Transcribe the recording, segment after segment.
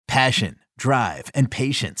Passion, drive, and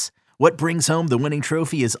patience. What brings home the winning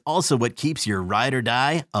trophy is also what keeps your ride or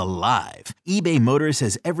die alive. eBay Motors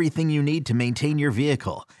has everything you need to maintain your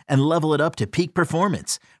vehicle and level it up to peak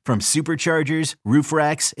performance, from superchargers, roof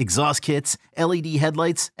racks, exhaust kits, LED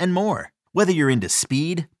headlights, and more. Whether you're into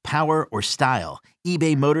speed, power, or style,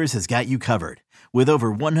 eBay Motors has got you covered. With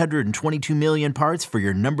over 122 million parts for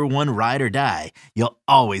your number one ride or die, you'll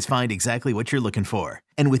always find exactly what you're looking for.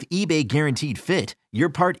 And with eBay Guaranteed Fit, your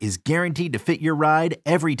part is guaranteed to fit your ride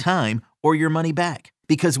every time or your money back.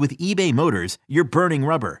 Because with eBay Motors, you're burning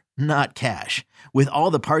rubber, not cash. With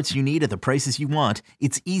all the parts you need at the prices you want,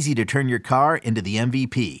 it's easy to turn your car into the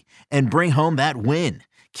MVP and bring home that win.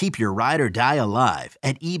 Keep your ride or die alive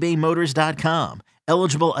at ebaymotors.com.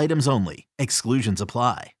 Eligible items only. Exclusions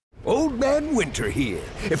apply. Old Man Winter here.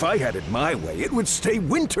 If I had it my way, it would stay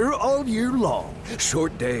winter all year long.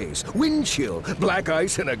 Short days, wind chill, black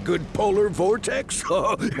ice, and a good polar vortex.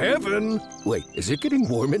 Oh, heaven. Wait, is it getting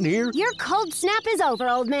warm in here? Your cold snap is over,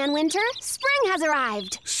 Old Man Winter. Spring has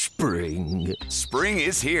arrived. Spring. Spring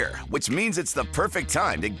is here, which means it's the perfect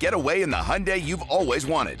time to get away in the Hyundai you've always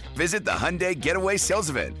wanted. Visit the Hyundai Getaway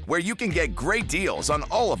Sales Event, where you can get great deals on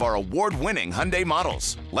all of our award-winning Hyundai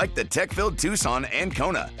models, like the tech-filled Tucson and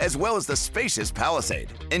Kona, as well as the spacious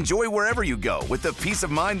Palisade. Enjoy wherever you go with the peace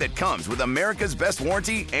of mind that comes with America's best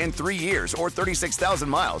warranty and 3 years or 36,000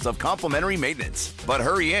 miles of complimentary maintenance. But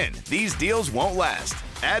hurry in, these deals won't last.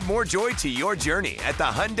 Add more joy to your journey at the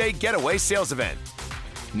Hyundai Getaway Sales Event.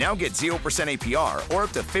 Now get 0% APR or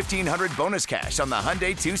up to $1,500 bonus cash on the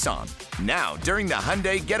Hyundai Tucson. Now, during the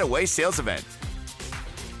Hyundai Getaway Sales Event.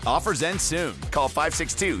 Offers end soon. Call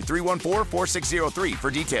 562-314-4603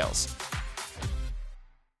 for details.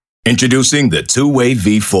 Introducing the Two-Way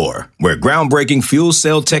V4, where groundbreaking fuel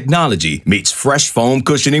cell technology meets fresh foam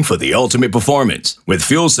cushioning for the ultimate performance. With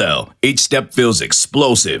Fuel Cell, each step feels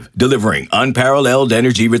explosive, delivering unparalleled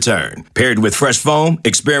energy return. Paired with fresh foam,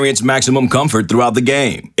 experience maximum comfort throughout the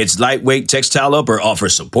game. Its lightweight textile upper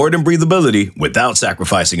offers support and breathability without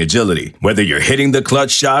sacrificing agility. Whether you're hitting the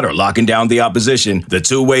clutch shot or locking down the opposition, the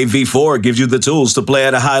Two-Way V4 gives you the tools to play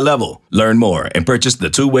at a high level. Learn more and purchase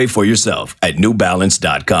the Two-Way for yourself at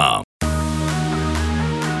newbalance.com.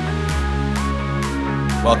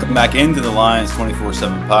 Welcome back into the Lions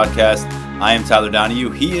 24/7 podcast. I am Tyler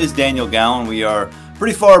Donahue. He is Daniel Gallen. We are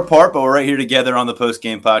pretty far apart, but we're right here together on the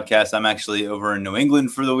post-game podcast. I'm actually over in New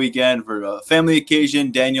England for the weekend for a family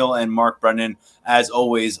occasion. Daniel and Mark Brennan, as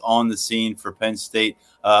always, on the scene for Penn State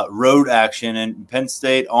road action. And Penn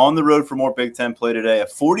State on the road for more Big Ten play today. A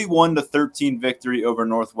 41-13 victory over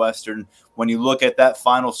Northwestern. When you look at that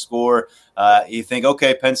final score, you think,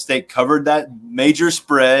 okay, Penn State covered that major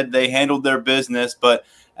spread. They handled their business, but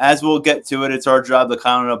as we'll get to it, it's our job to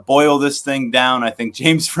kind of boil this thing down, I think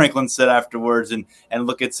James Franklin said afterwards, and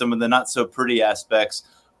look at some of the not-so-pretty aspects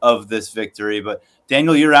of this victory. But,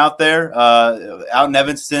 Daniel, you're out there, out in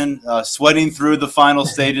Evanston, sweating through the final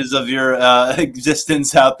stages of your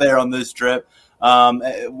existence out there on this trip.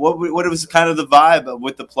 What was kind of the vibe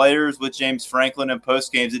with the players, with James Franklin in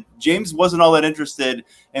post games? James wasn't all that interested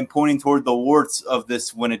in pointing toward the warts of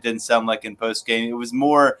this when it didn't sound like in post game. It was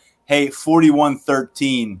more, hey,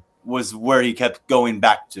 41-13 was where he kept going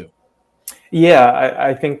back to. Yeah,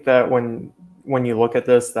 I think that when you look at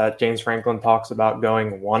this, that James Franklin talks about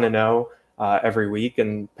going 1-0 every week,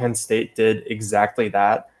 and Penn State did exactly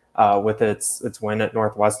that with its win at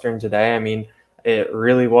Northwestern today. I mean, it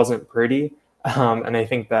really wasn't pretty. And I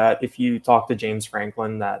think that if you talk to James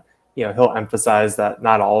Franklin, that he'll emphasize that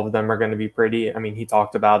not all of them are going to be pretty. I mean, he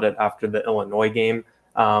talked about it after the Illinois game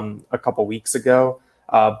a couple weeks ago.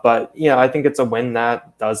 But I think it's a win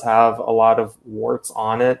that does have a lot of warts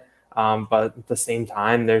on it. But at the same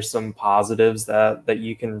time, there's some positives that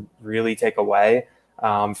you can really take away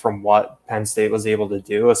from what Penn State was able to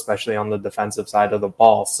do, especially on the defensive side of the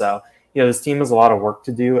ball. So, this team has a lot of work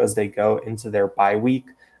to do as they go into their bye week.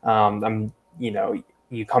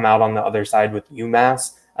 You come out on the other side with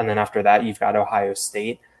UMass, and then after that, you've got Ohio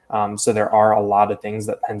State. So there are a lot of things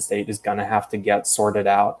that Penn State is going to have to get sorted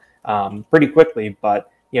out pretty quickly.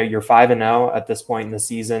 But, you're 5-0 at this point in the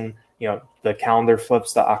season. The calendar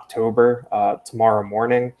flips to October tomorrow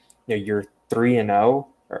morning. You're 3-0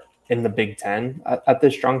 in the Big Ten at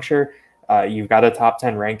this juncture. You've got a top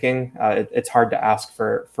 10 ranking. It's hard to ask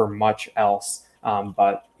for much else.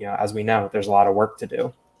 But, as we know, there's a lot of work to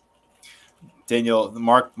do. Daniel,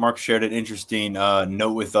 Mark shared an interesting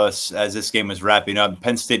note with us as this game was wrapping up.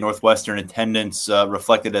 Penn State Northwestern attendance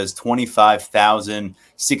reflected as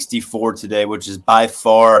 25,064 today, which is by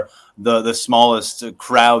far the smallest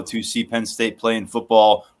crowd to see Penn State play in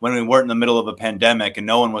football when we weren't in the middle of a pandemic and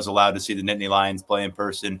no one was allowed to see the Nittany Lions play in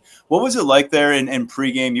person. What was it like there in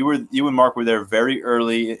pregame? You and Mark were there very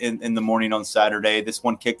early in the morning on Saturday. This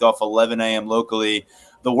one kicked off 11 a.m. locally.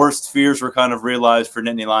 The worst fears were kind of realized for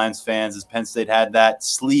Nittany Lions fans as Penn State had that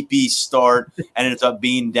sleepy start and ended up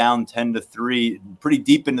being down 10-3 pretty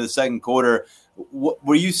deep into the second quarter.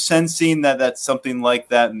 Were you sensing that something like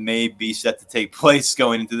that may be set to take place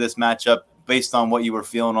going into this matchup based on what you were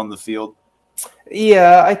feeling on the field?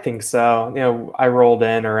 Yeah, I think so. I rolled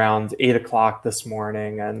in around 8 o'clock this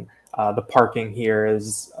morning, and the parking here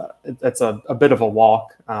is it's a bit of a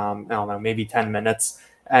walk. I don't know, maybe 10 minutes.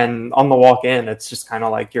 And on the walk in, it's just kind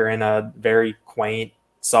of like you're in a very quaint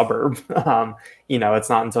suburb. It's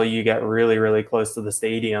not until you get really, really close to the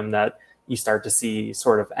stadium that you start to see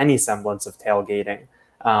sort of any semblance of tailgating.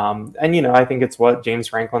 I think it's what James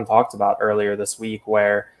Franklin talked about earlier this week,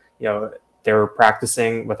 where, they were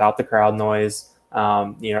practicing without the crowd noise.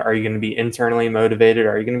 Are you going to be internally motivated?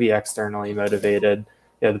 Are you going to be externally motivated?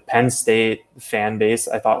 The Penn State fan base,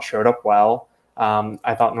 I thought, showed up well.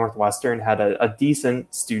 I thought Northwestern had a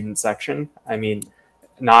decent student section. I mean,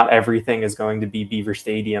 not everything is going to be Beaver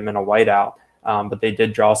Stadium in a whiteout, but they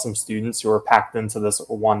did draw some students who were packed into this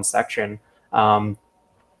one section. And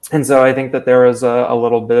so I think that there was a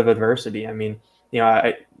little bit of adversity. I mean,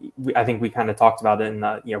 I think we kind of talked about it in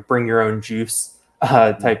the, bring your own juice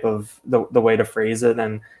type of the way to phrase it.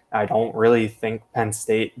 And I don't really think Penn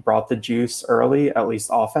State brought the juice early, at least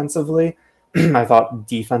offensively. I thought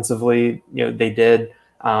defensively, they did.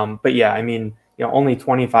 But yeah, I mean, only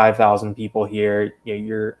 25,000 people here.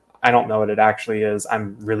 I don't know what it actually is.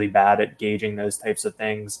 I'm really bad at gauging those types of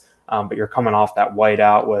things. But you're coming off that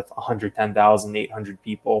whiteout with 110,800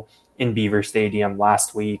 people in Beaver Stadium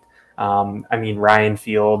last week. I mean, Ryan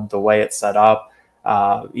Field, the way it's set up,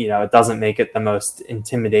 it doesn't make it the most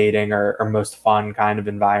intimidating or most fun kind of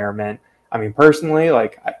environment. I mean, personally, I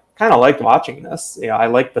kind of liked watching this. I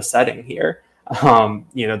like the setting here.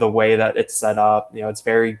 The way that it's set up, it's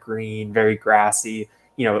very green, very grassy.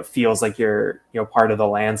 It feels like you're, part of the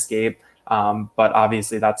landscape. But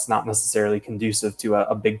obviously that's not necessarily conducive to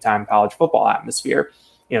a big time college football atmosphere.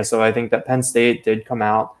 So I think that Penn State did come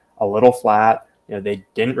out a little flat. They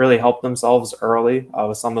didn't really help themselves early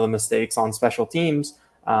with some of the mistakes on special teams,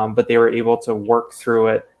 but they were able to work through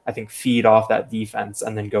it, I think, feed off that defense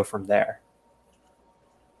and then go from there.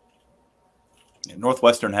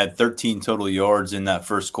 Northwestern had 13 total yards in that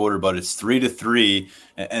first quarter, but it's 3-3,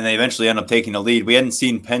 and they eventually end up taking a lead. We hadn't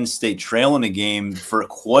seen Penn State trail in a game for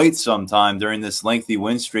quite some time during this lengthy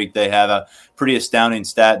win streak. They have a pretty astounding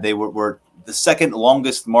stat. They were the second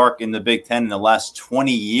longest mark in the Big Ten in the last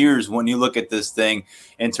 20 years when you look at this thing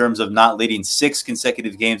in terms of not leading 6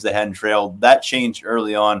 consecutive games they hadn't trailed. That changed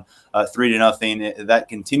early on, 3-0. That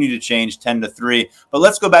continued to change 10-3. But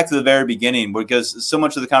let's go back to the very beginning, because so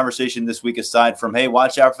much of the conversation this week, aside from, hey,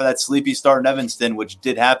 watch out for that sleepy start in Evanston, which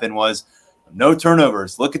did happen, was no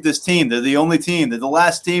turnovers. Look at this team. They're the only team. They're the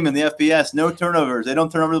last team in the FBS. No turnovers. They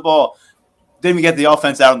don't turn over the ball. Then we get the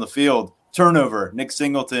offense out on the field. Turnover. Nick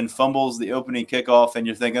Singleton fumbles the opening kickoff, and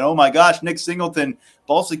you're thinking, oh my gosh, Nick Singleton,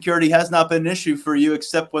 ball security has not been an issue for you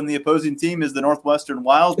except when the opposing team is the Northwestern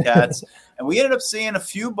Wildcats. And we ended up seeing a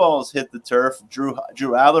few balls hit the turf. Drew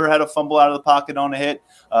Adler had a fumble out of the pocket on a hit.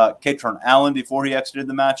 Katron Allen, before he exited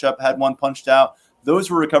the matchup, had one punched out. Those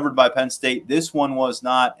were recovered by Penn State. This one was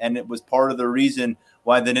not, and it was part of the reason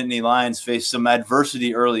why the Nittany Lions faced some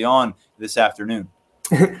adversity early on this afternoon.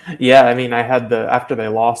 Yeah, I mean, I had after they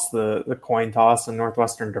lost the coin toss and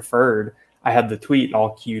Northwestern deferred, I had the tweet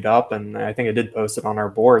all queued up, and I think I did post it on our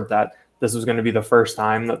board that this was going to be the first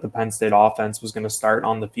time that the Penn State offense was going to start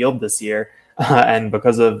on the field this year. And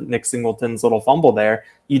because of Nick Singleton's little fumble there,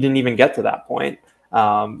 you didn't even get to that point.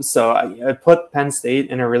 So I put Penn State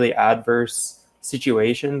in a really adverse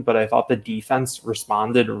situation, but I thought the defense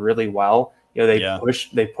responded really well.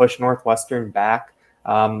 They pushed Northwestern back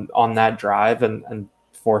on that drive and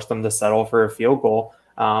forced them to settle for a field goal.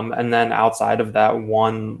 And then outside of that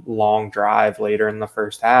one long drive later in the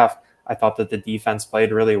first half, I thought that the defense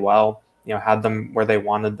played really well, had them where they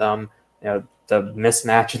wanted them. The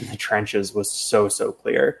mismatch in the trenches was so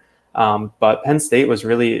clear. But Penn State was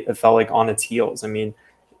really, it felt like on its heels. I mean,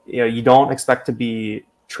 you don't expect to be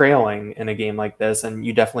trailing in a game like this, and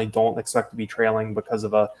you definitely don't expect to be trailing because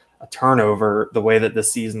of a turnover the way that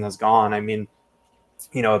this season has gone. I mean,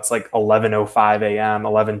 it's like 11:05 a.m.,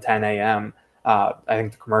 11:10 a.m. I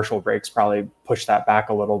think the commercial breaks probably push that back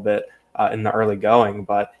a little bit in the early going,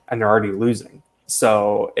 and they're already losing.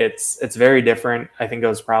 So it's very different. I think it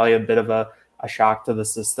was probably a bit of a shock to the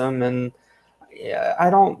system. And,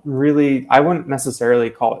 I wouldn't necessarily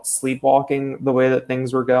call it sleepwalking the way that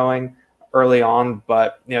things were going early on,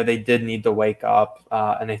 but they did need to wake up,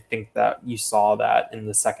 and I think that you saw that in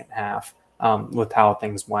the second half with how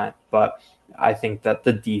things went. But I think that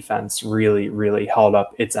the defense really, really held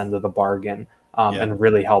up its end of the bargain and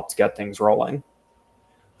really helped get things rolling.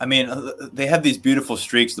 I mean, they have these beautiful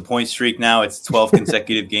streaks. The point streak now, it's 12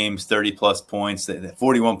 consecutive games, 30-plus points. They have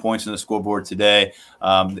 41 points on the scoreboard today.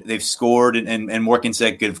 They've scored in more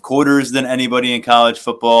consecutive quarters than anybody in college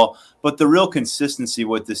football. But the real consistency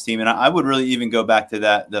with this team, and I would really even go back to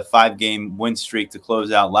the 5-game win streak to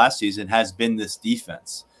close out last season, has been this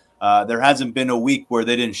defense. There hasn't been a week where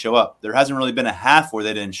they didn't show up. There hasn't really been a half where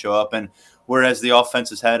they didn't show up. And whereas the offense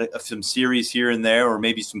has had some series here and there, or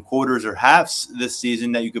maybe some quarters or halves this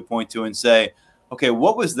season that you could point to and say, okay,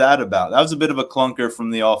 what was that about? That was a bit of a clunker from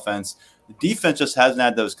the offense. The defense just hasn't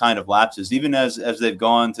had those kind of lapses. Even as they've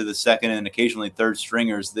gone to the second and occasionally third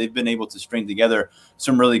stringers, they've been able to string together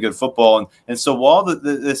some really good football. And so while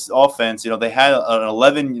this offense, they had an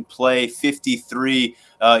 11-play,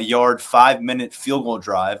 53-yard, 5-minute field goal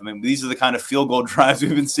drive. I mean, these are the kind of field goal drives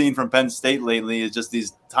we've been seeing from Penn State lately, is just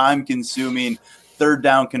these time-consuming third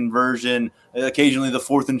down conversion, occasionally the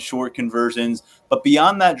fourth and short conversions. But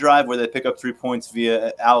beyond that drive where they pick up 3 points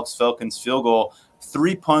via Alex Felkin's field goal,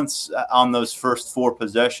 3 punts on those first 4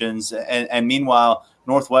 possessions. And meanwhile,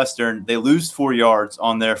 Northwestern, they lose 4 yards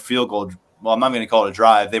on their field goal. Well, I'm not going to call it a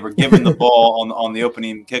drive. They were given the ball on the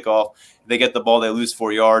opening kickoff. They get the ball. They lose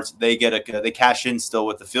 4 yards. They cash in still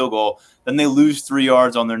with the field goal. Then they lose 3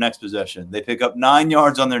 yards on their next possession. They pick up 9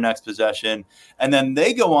 yards on their next possession. And then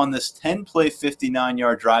they go on this 10-play,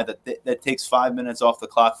 59-yard drive that takes 5 minutes off the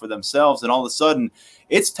clock for themselves. And all of a sudden,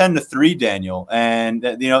 it's 10-3, Daniel. And,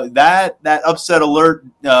 that upset alert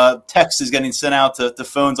text is getting sent out to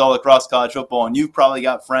phones all across college football. And you've probably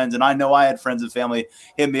got friends, and I know I had friends and family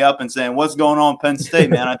hit me up and saying, what's going on, Penn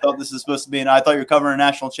State, man? I thought this is supposed to be, and I thought you're covering a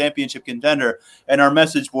national championship contender. And our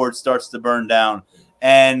message board starts to burn down.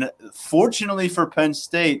 And fortunately for Penn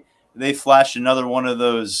State, they flashed another one of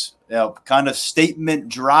those kind of statement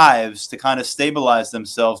drives to kind of stabilize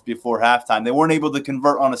themselves before halftime. They weren't able to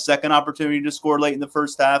convert on a second opportunity to score late in the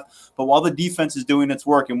first half. But while the defense is doing its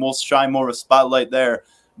work, and we'll shine more of a spotlight there,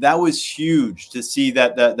 that was huge to see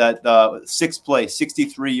that 6-play,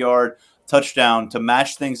 63-yard touchdown to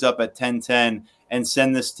match things up at 10-10 and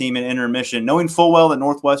send this team in intermission, knowing full well that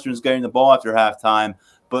Northwestern is getting the ball after halftime,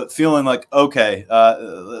 but feeling like, okay,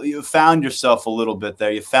 you found yourself a little bit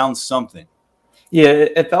there. You found something. Yeah,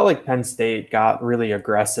 it felt like Penn State got really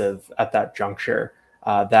aggressive at that juncture,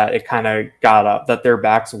 that it kind of got up, that their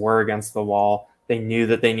backs were against the wall. They knew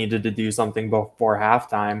that they needed to do something before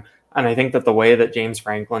halftime. And I think that the way that James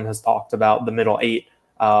Franklin has talked about the middle 8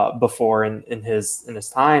 before in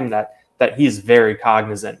his time, that he's very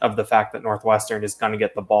cognizant of the fact that Northwestern is going to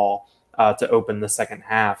get the ball to open the second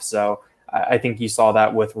half. So I think you saw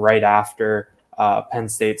that with right after Penn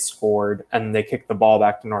State scored and they kicked the ball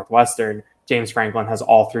back to Northwestern. James Franklin has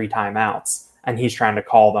all 3 timeouts, and he's trying to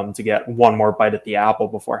call them to get one more bite at the apple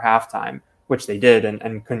before halftime, which they did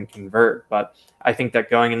and couldn't convert. But I think that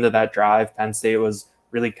going into that drive, Penn State was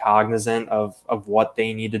really cognizant of what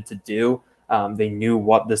they needed to do. They knew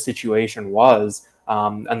what the situation was,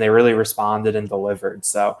 and they really responded and delivered.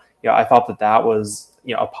 So, I thought that was,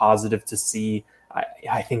 a positive to see.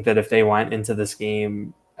 I think that if they went into this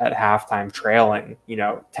game at halftime trailing,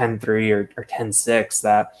 10-3 or 10-6,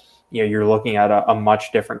 that, you're looking at a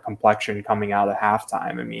much different complexion coming out of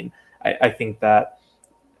halftime. I mean, I think that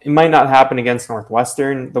it might not happen against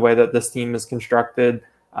Northwestern the way that this team is constructed,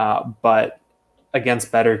 but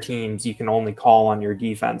against better teams, you can only call on your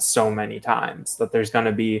defense so many times that there's going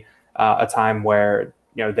to be a time where,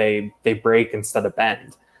 they break instead of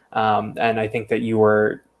bend. And I think that you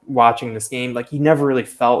were watching this game, like, you never really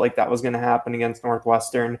felt like that was going to happen against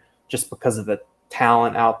Northwestern just because of the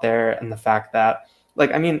talent out there and the fact that,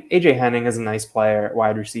 AJ Henning is a nice player,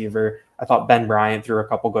 wide receiver. I thought Ben Bryant threw a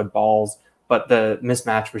couple good balls, but the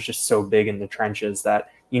mismatch was just so big in the trenches that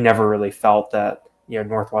you never really felt that,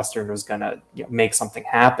 Northwestern was going to make something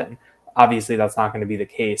happen. Obviously, that's not going to be the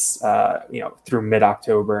case, through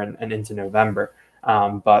mid-October and into November.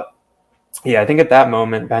 But yeah, I think at that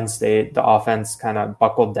moment, Penn State, the offense kind of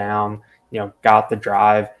buckled down, got the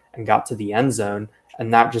drive and got to the end zone.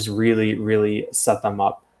 And that just really, really set them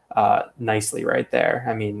up nicely right there.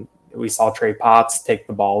 I mean, we saw Trey Potts take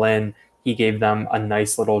the ball in. He gave them a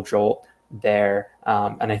nice little jolt there.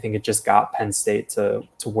 And I think it just got Penn State to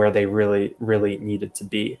where they really, really needed to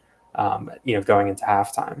be, going into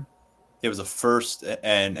halftime. It was a first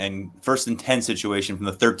and 10 situation from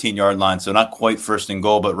the 13-yard line. So not quite first and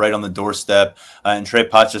goal, but right on the doorstep. And Trey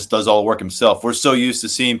Potts just does all the work himself. We're so used to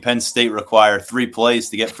seeing Penn State require 3 plays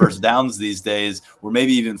to get first downs these days, or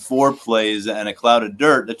maybe even 4 plays and a cloud of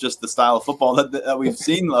dirt. That's just the style of football that we've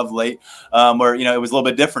seen of late, where, it was a little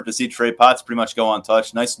bit different to see Trey Potts pretty much go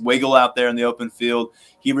untouched. Nice wiggle out there in the open field.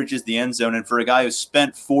 He reaches the end zone. And for a guy who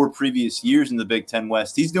spent 4 previous years in the Big Ten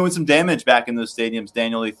West, he's doing some damage back in those stadiums,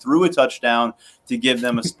 Daniel. He threw a touchdown to give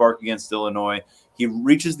them a spark against Illinois. He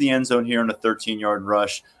reaches the end zone here in a 13-yard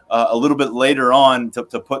rush. A little bit later on to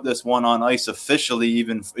put this one on ice officially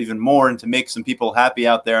even more and to make some people happy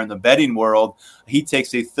out there in the betting world, he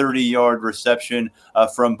takes a 30-yard reception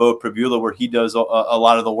from Bo Pribula where he does a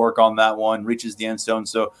lot of the work on that one, reaches the end zone.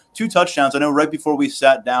 So 2 touchdowns. I know right before we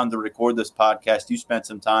sat down to record this podcast, you spent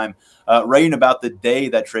some time writing about the day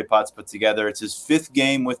that Trey Potts put together. It's his 5th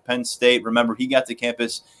game with Penn State. Remember, he got to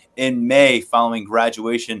campus in May following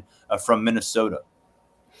graduation from Minnesota.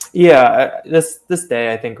 Yeah, this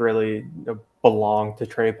day I think really belonged to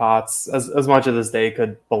Trey Potts as much as this day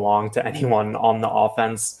could belong to anyone on the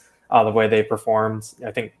offense. The way they performed,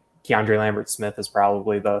 I think Keandre Lambert-Smith is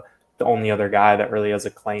probably the only other guy that really has a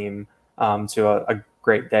claim to a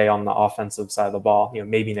great day on the offensive side of the ball.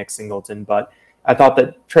 Maybe Nick Singleton, but I thought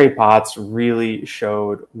that Trey Potts really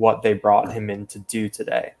showed what they brought him in to do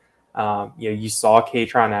today. You saw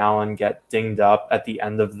Kaytron Allen get dinged up at the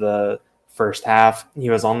end of the first half. He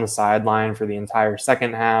was on the sideline for the entire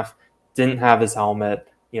second half, didn't have his helmet,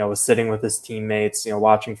 was sitting with his teammates,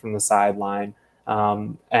 watching from the sideline.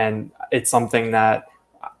 And it's something that,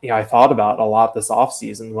 I thought about a lot this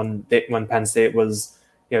offseason when Penn State was,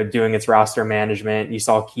 doing its roster management. You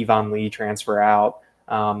saw Kevon Lee transfer out,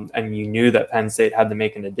 and you knew that Penn State had to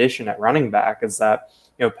make an addition at running back. Is that,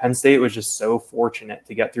 Penn State was just so fortunate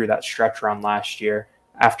to get through that stretch run last year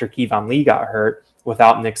after Kevon Lee got hurt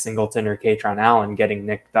without Nick Singleton or Kaytron Allen getting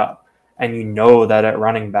nicked up. And that at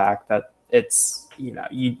running back that it's,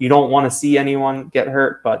 you don't want to see anyone get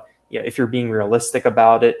hurt, but if you're being realistic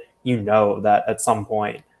about it, that at some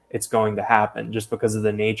point it's going to happen just because of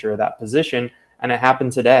the nature of that position. And it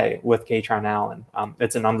happened today with Kaytron Allen.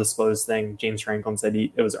 It's an undisclosed thing. James Franklin said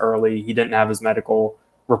it was early. He didn't have his medical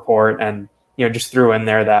report and, just threw in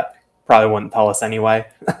there that probably wouldn't tell us anyway,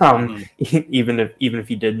 even if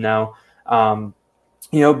he did know.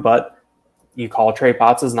 But you call Trey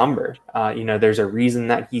Potts' number. There's a reason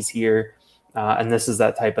that he's here. And this is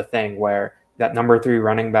that type of thing where that number 3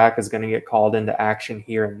 running back is going to get called into action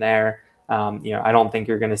here and there. I don't think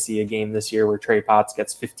you're going to see a game this year where Trey Potts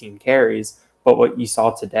gets 15 carries. But what you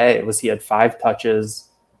saw today was he had 4 touches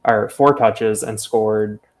and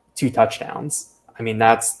scored 2 touchdowns. I mean,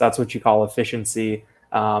 that's what you call efficiency.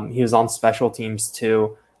 He was on special teams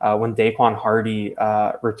too. When Daquan Hardy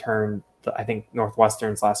returned, I think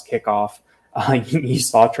Northwestern's last kickoff, you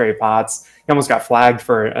saw Trey Potts. He almost got flagged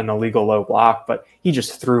for an illegal low block, but he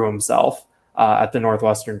just threw himself at the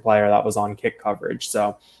Northwestern player that was on kick coverage.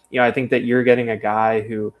 So, I think that you're getting a guy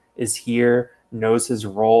who is here, knows his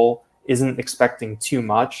role, isn't expecting too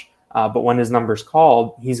much, but when his number's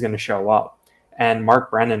called, he's going to show up. And Mark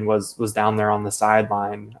Brennan was down there on the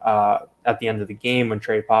sideline at the end of the game when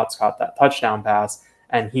Trey Potts caught that touchdown pass,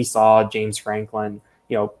 and he saw James Franklin,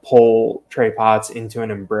 pull Trey Potts into an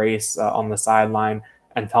embrace on the sideline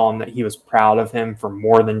and tell him that he was proud of him for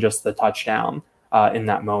more than just the touchdown in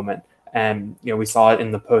that moment. And, we saw it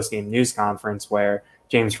in the post-game news conference where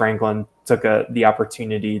James Franklin took the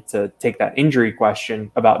opportunity to take that injury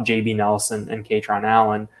question about J.B. Nelson and Kaytron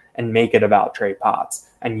Allen and make it about Trey Potts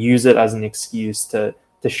and use it as an excuse to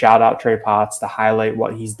shout out Trey Potts, to highlight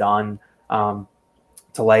what he's done, to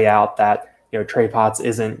lay out that, Trey Potts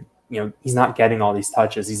isn't, he's not getting all these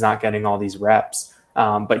touches. He's not getting all these reps,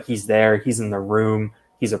 but he's there. He's in the room.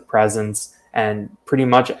 He's a presence. And pretty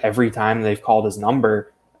much every time they've called his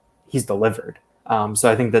number, he's delivered.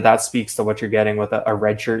 So I think that speaks to what you're getting with a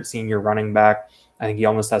redshirt senior running back. I think he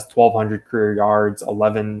almost has 1,200 career yards,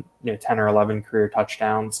 10 or 11 career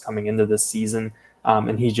touchdowns coming into this season.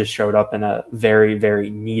 And he just showed up in a very, very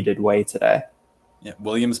needed way today. Yeah,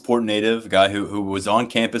 Williamsport native, a guy who was on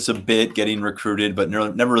campus a bit, getting recruited, but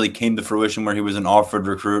never really came to fruition where he was an offered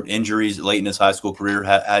recruit. Injuries late in his high school career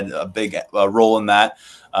had a big role in that.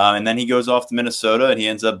 And then he goes off to Minnesota, and he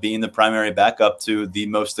ends up being the primary backup to the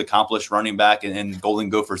most accomplished running back in Golden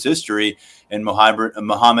Gophers history, in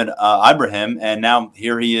Mohamed Ibrahim. And now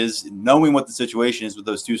here he is, knowing what the situation is with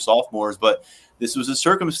those two sophomores. But this was a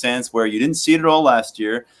circumstance where you didn't see it at all last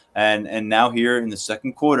year. And now here in the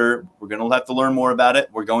second quarter, we're going to have to learn more about it.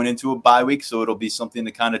 We're going into a bye week, so it'll be something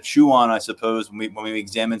to kind of chew on, I suppose, when we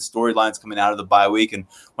examine storylines coming out of the bye week and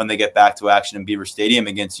when they get back to action in Beaver Stadium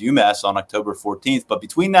against UMass on October 14th. But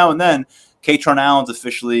between now and then, Katron Allen's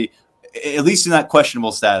officially, at least in that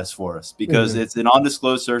questionable status for us, because it's an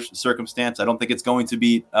undisclosed circumstance. I don't think it's going to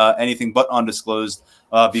be anything but undisclosed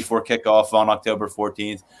before kickoff on October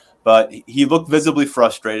 14th. But he looked visibly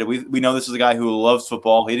frustrated. We know this is a guy who loves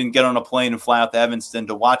football. He didn't get on a plane and fly out to Evanston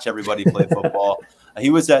to watch everybody play football.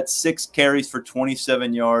 He was at 6 carries for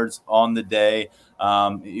 27 yards on the day.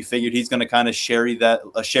 You figured he's going to kind of share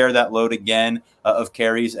that load again of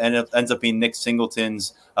carries, and it ends up being Nick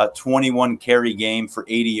Singleton's 21 carry game for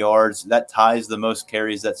 80 yards. That ties the most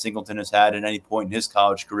carries that Singleton has had at any point in his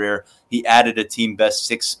college career. He added a team best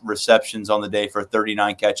 6 receptions on the day for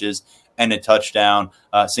 39 catches and a touchdown.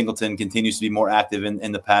 Singleton continues to be more active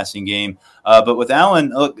in the passing game. But with Allen,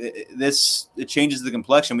 look, it changes the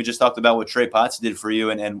complexion. We just talked about what Trey Potts did for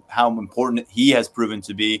you and how important he has proven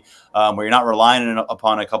to be, where you're not relying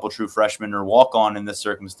upon a couple true freshmen or walk-on in this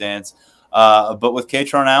circumstance. But with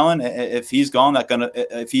Katron Allen, if he's gone,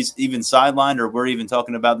 if he's even sidelined, or we're even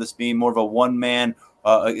talking about this being more of a one-man,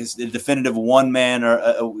 a definitive one-man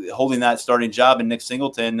or holding that starting job in Nick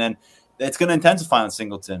Singleton, then it's going to intensify on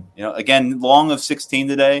Singleton. Again, long of 16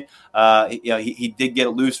 today. He did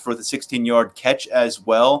get loose for the 16-yard catch as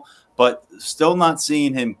well, but still not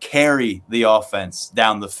seeing him carry the offense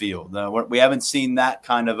down the field. We haven't seen that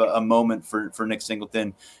kind of a moment for Nick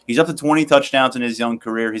Singleton. He's up to 20 touchdowns in his young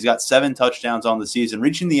career. He's got 7 touchdowns on the season.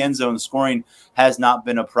 Reaching the end zone, scoring has not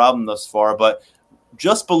been a problem thus far, but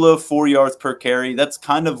just below 4 yards per carry. That's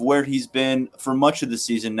kind of where he's been for much of the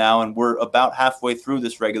season now, and we're about halfway through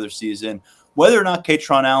this regular season. Whether or not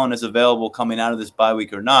Katron Allen is available coming out of this bye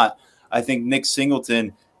week or not, I think Nick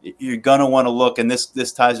Singleton, you're going to want to look, and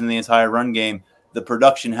this ties into the entire run game. The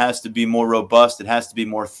production has to be more robust. It has to be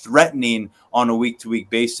more threatening on a week-to-week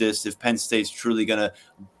basis if Penn State's truly going to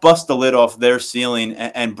bust the lid off their ceiling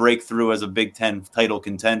and break through as a Big Ten title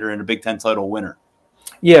contender and a Big Ten title winner.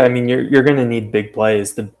 Yeah, I mean, you're going to need big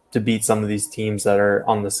plays to beat some of these teams that are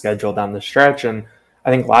on the schedule down the stretch. And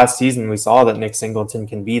I think last season we saw that Nick Singleton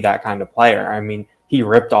can be that kind of player. I mean, he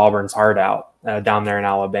ripped Auburn's heart out down there in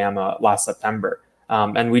Alabama last September.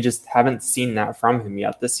 And we just haven't seen that from him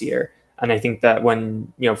yet this year. And I think that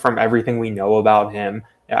when, from everything we know about him,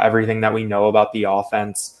 everything that we know about the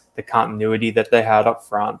offense, the continuity that they had up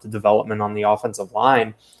front, the development on the offensive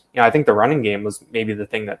line, I think the running game was maybe the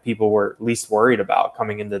thing that people were least worried about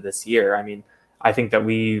coming into this year. I mean, I think that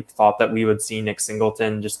we thought that we would see Nick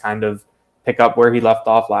Singleton just kind of pick up where he left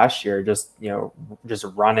off last year, just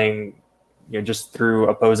running, just through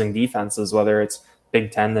opposing defenses, whether it's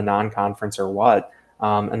Big Ten, the non-conference, or what.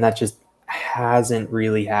 And that just hasn't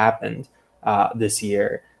really happened this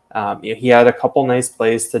year. He had a couple nice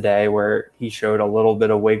plays today where he showed a little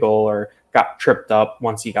bit of wiggle or got tripped up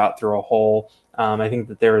once he got through a hole. I think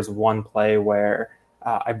that there was one play where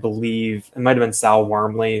I believe it might have been Sal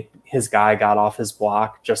Wormley. His guy got off his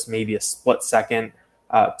block just maybe a split second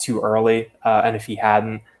too early. And if he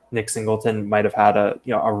hadn't, Nick Singleton might have had a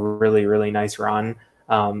really, really nice run.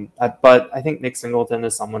 But I think Nick Singleton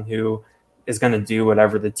is someone who is going to do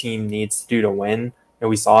whatever the team needs to do to win.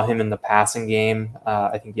 We saw him in the passing game.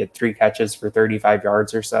 I think he had 3 catches for 35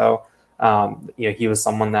 yards or so. He was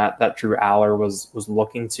someone that Drew Aller was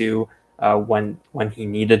looking to when he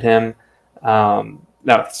needed him.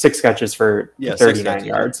 6 catches for 39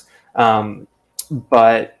 yards.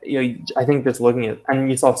 But I think just looking at, and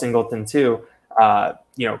you saw Singleton too,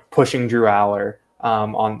 pushing Drew Aller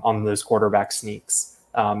on those quarterback sneaks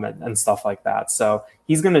and stuff like that. So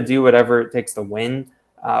he's going to do whatever it takes to win.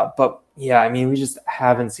 But yeah, I mean, we just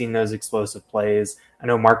haven't seen those explosive plays. I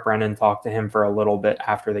know Mark Brennan talked to him for a little bit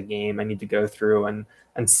after the game. I need to go through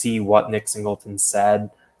and see what Nick Singleton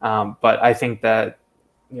said. But I think that,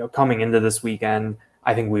 coming into this weekend,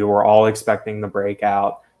 I think we were all expecting the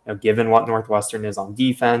breakout, given what Northwestern is on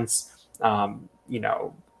defense,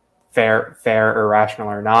 fair, irrational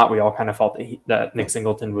or not, we all kind of felt that Nick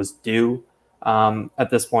Singleton was due at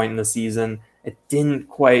this point in the season. It didn't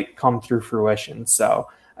quite come through fruition. So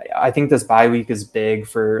I think this bye week is big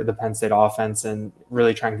for the Penn State offense and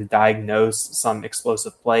really trying to diagnose some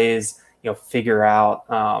explosive plays, figure out,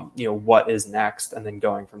 what is next, and then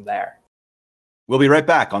going from there. We'll be right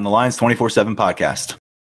back on the Lions 24/7 podcast.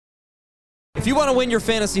 If you want to win your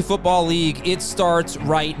fantasy football league, it starts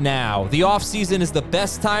right now. The offseason is the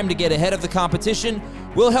best time to get ahead of the competition.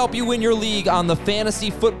 We'll help you win your league on the Fantasy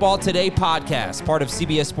Football Today podcast, part of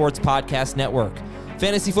CBS Sports Podcast Network.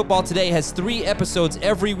 Fantasy Football Today has 3 episodes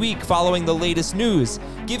every week following the latest news,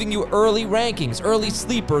 giving you early rankings, early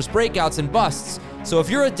sleepers, breakouts, and busts. So if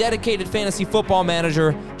you're a dedicated fantasy football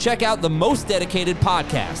manager, check out the most dedicated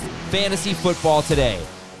podcast, Fantasy Football Today.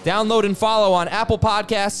 Download and follow on Apple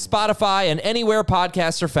Podcasts, Spotify, and anywhere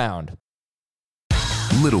podcasts are found.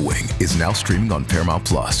 Little Wing is now streaming on Paramount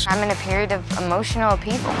Plus. I'm in a period of emotional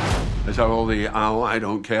upheaval. Is that all the I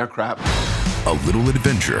don't care crap? A little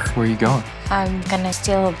adventure. Where are you going? I'm gonna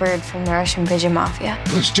steal a bird from the Russian pigeon mafia.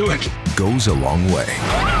 Let's do it. Goes a long way.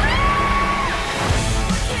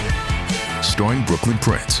 Starring Brooklyn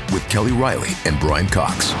Prince with Kelly Riley and Brian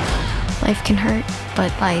Cox. Life can hurt,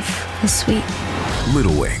 but life is sweet.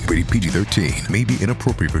 Little Wing, rated PG-13, may be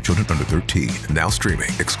inappropriate for children under 13. Now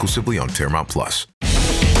streaming exclusively on Paramount Plus.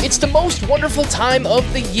 It's the most wonderful time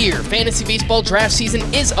of the year. Fantasy baseball draft season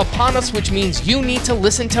is upon us, which means you need to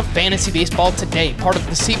listen to Fantasy Baseball Today, part of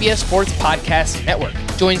the CBS Sports Podcast Network.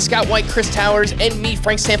 Join Scott White, Chris Towers, and me,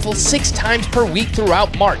 Frank Stanfield, 6 times per week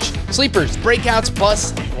throughout March. Sleepers, breakouts,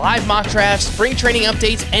 busts, live mock drafts, spring training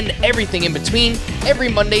updates, and everything in between every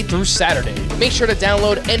Monday through Saturday. Make sure to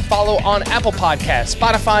download and follow on Apple Podcasts,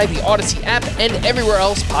 Spotify, the Odyssey app, and everywhere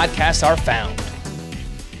else podcasts are found.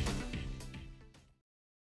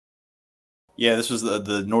 Yeah, this was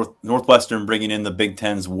the Northwestern bringing in the Big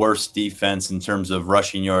Ten's worst defense in terms of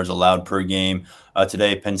rushing yards allowed per game.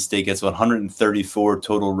 Today, Penn State gets 134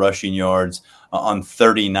 total rushing yards on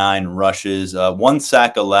 39 rushes, 1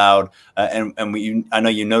 sack allowed. I know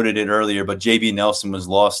you noted it earlier, but J.B. Nelson was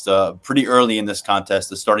lost pretty early in this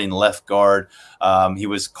contest, the starting left guard. He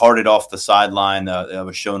was carted off the sideline. That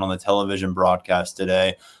was shown on the television broadcast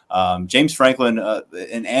today. James Franklin,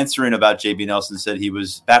 in answering about J.B. Nelson, said he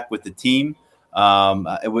was back with the team.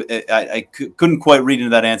 I couldn't quite read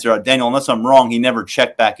into that answer. Daniel, unless I'm wrong, he never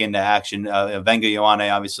checked back into action. Venga Ioane,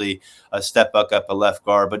 obviously, a step back up a left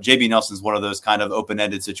guard, but J.B. Nelson's one of those kind of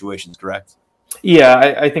open-ended situations, correct?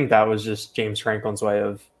 Yeah, I think that was just James Franklin's way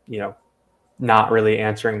of, not really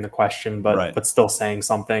answering the question, but still saying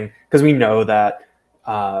something, because we know that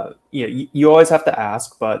you always have to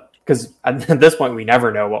ask, but because at this point we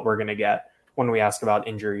never know what we're going to get when we ask about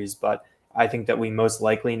injuries, but I think that we most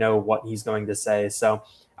likely know what he's going to say. So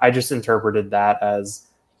I just interpreted that as,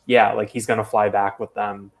 like he's going to fly back with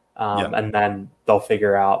them, and then they'll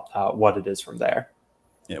figure out what it is from there.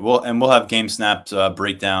 Yeah, we'll have Game Snap's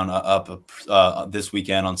breakdown up this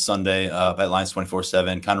weekend on Sunday at Lions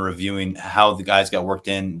 24/7, kind of reviewing how the guys got worked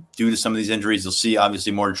in due to some of these injuries. You'll see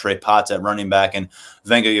obviously more Trey Potts at running back, and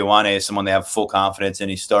Venga Ioane is someone they have full confidence in.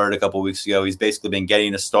 He started a couple of weeks ago. He's basically been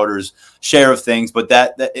getting a starter's share of things, but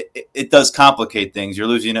it does complicate things. You're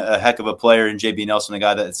losing a heck of a player in J.B. Nelson, a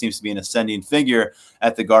guy that seems to be an ascending figure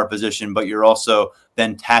at the guard position, but you're also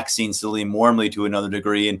then taxing Salim Wormley to another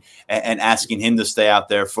degree and asking him to stay out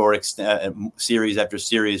there for series after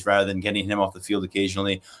series rather than getting him off the field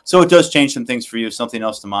occasionally. So it does change some things for you, something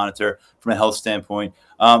else to monitor from a health standpoint.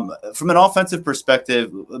 From an offensive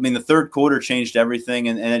perspective, I mean, the third quarter changed everything,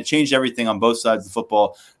 and it changed everything on both sides of the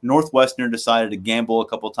football. Northwestern decided to gamble a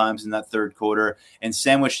couple times in that third quarter, and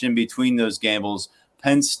sandwiched in between those gambles,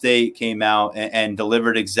 Penn State came out and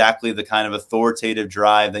delivered exactly the kind of authoritative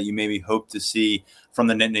drive that you maybe hope to see from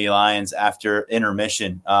the Nittany Lions after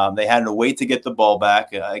intermission. They had to wait to get the ball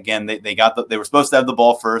back. Again, they were supposed to have the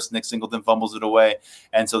ball first. Nick Singleton fumbles it away,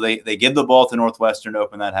 and so they give the ball to Northwestern to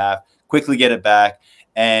open that half, quickly get it back.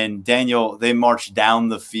 And Daniel, they march down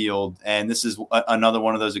the field, and this is another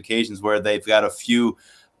one of those occasions where they've got a few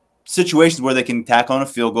situations where they can tack on a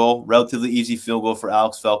field goal, relatively easy field goal for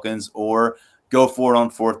Alex Falcons, or go for it on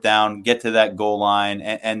fourth down, get to that goal line,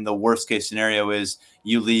 and the worst case scenario is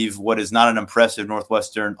you leave what is not an impressive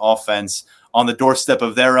Northwestern offense on the doorstep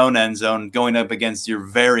of their own end zone, going up against your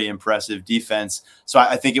very impressive defense. So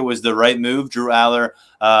I think it was the right move. Drew Aller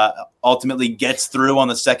ultimately gets through on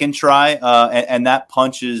the second try, and that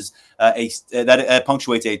punctuates a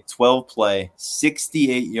 12-play,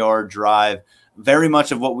 68-yard drive. Very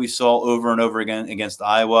much of what we saw over and over again against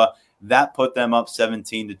Iowa. That put them up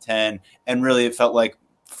 17-10, and really it felt like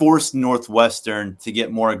forced Northwestern to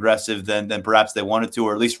get more aggressive than perhaps they wanted to,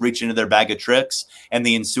 or at least reach into their bag of tricks. And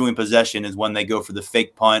the ensuing possession is when they go for the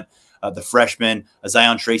fake punt. The freshman,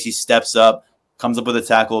 Zion Tracy, steps up, comes up with a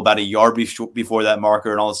tackle about a yard before that marker,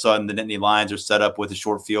 and all of a sudden the Nittany Lions are set up with a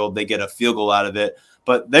short field. They get a field goal out of it.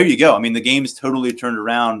 But there you go. I mean, the game's totally turned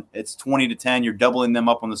around. It's 20-10. You're doubling them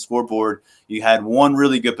up on the scoreboard. You had one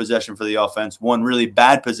really good possession for the offense, one really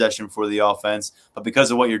bad possession for the offense. But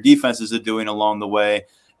because of what your defenses are doing along the way,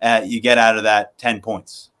 you get out of that 10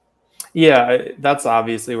 points. Yeah, that's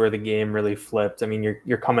obviously where the game really flipped. I mean,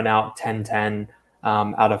 you're coming out 10-10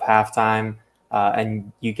 out of halftime,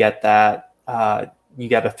 and you get that. You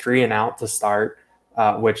get a 3-and-out to start,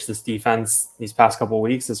 which this defense these past couple of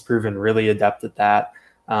weeks has proven really adept at that.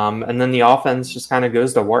 And then the offense just kind of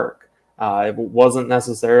goes to work. It wasn't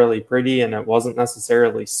necessarily pretty and it wasn't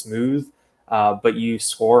necessarily smooth, but you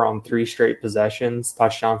score on 3 straight possessions,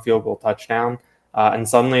 touchdown, field goal, touchdown, and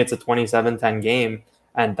suddenly it's a 27-10 game.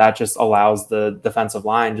 And that just allows the defensive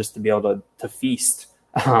line just to be able to feast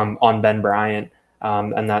on Ben Bryant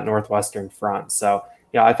and that Northwestern front. So,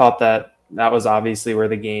 yeah, I thought that was obviously where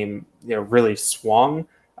the game really swung.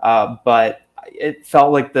 But it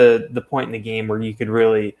felt like the point in the game where you could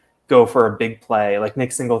really go for a big play. Like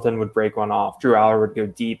Nick Singleton would break one off, Drew Aller would go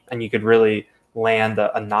deep, and you could really land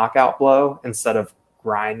a knockout blow instead of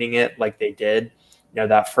grinding it like they did.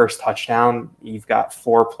 That first touchdown, you've got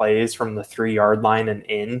 4 plays from the 3-yard line and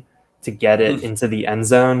in to get it into the end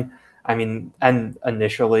zone. I mean, and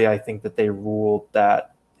initially I think that they ruled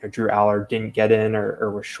that Drew Aller didn't get in or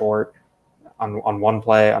was short on one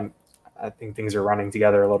play. I think things are running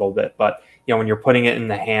together a little bit, but when you're putting it in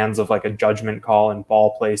the hands of like a judgment call and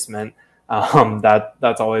ball placement,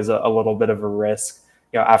 that's always a little bit of a risk.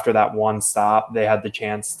 After that one stop, they had the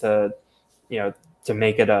chance to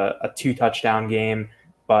make it a 2-touchdown game,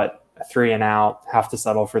 but a 3-and-out, have to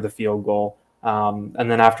settle for the field goal.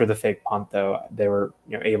 And then after the fake punt, though, they were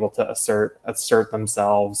able to assert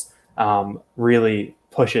themselves, really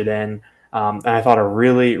push it in. And I thought a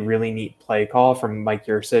really, really neat play call from Mike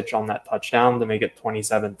Yurcich on that touchdown to make it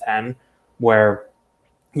 27-10, where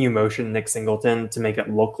you motion Nick Singleton to make it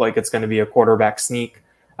look like it's going to be a quarterback sneak.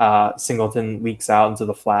 Singleton leaks out into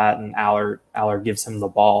the flat, and Aller gives him the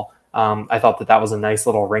ball. I thought that was a nice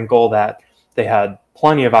little wrinkle that they had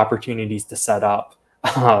plenty of opportunities to set up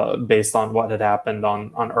based on what had happened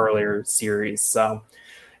on earlier series. So,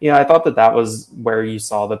 I thought that was where you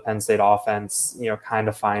saw the Penn State offense, kind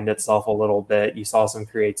of find itself a little bit. You saw some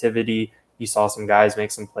creativity. You saw some guys make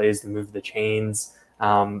some plays to move the chains.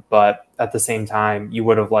 But at the same time, you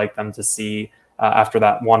would have liked them to see after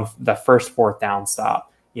the first 4th down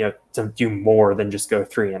stop, to do more than just go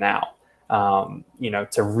 3-and-out.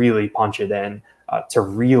 To really punch it in, to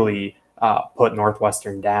really put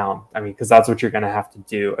Northwestern down. I mean, because that's what you're going to have to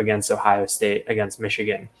do against Ohio State, against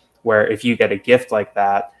Michigan, where if you get a gift like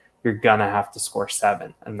that, you're going to have to score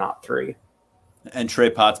 7 and not 3. And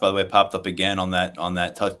Trey Potts, by the way, popped up again on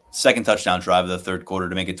that second touchdown drive of the third quarter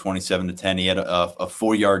to make it 27-10. He had a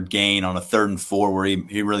 4-yard gain on a 3rd and 4 where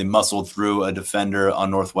he really muscled through a defender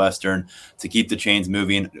on Northwestern to keep the chains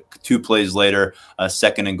moving. 2 plays later, a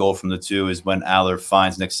 2nd and goal from the 2 is when Aller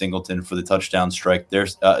finds Nick Singleton for the touchdown strike.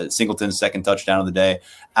 There's Singleton's 2nd touchdown of the day,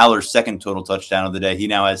 Aller's 2nd total touchdown of the day. He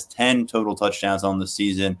now has 10 total touchdowns on the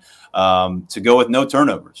season. To go with no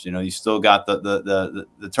turnovers. You still got the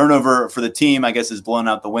turnover for the team, I guess, is blown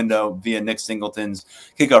out the window via Nick Singleton's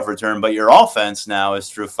kickoff return. But your offense now is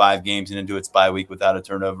through 5 games and into its bye week without a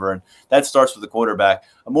turnover. And that starts with the quarterback.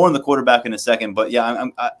 More on the quarterback in a second. But yeah,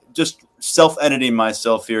 I'm just self-editing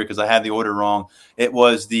myself here because I had the order wrong. It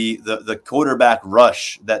was the quarterback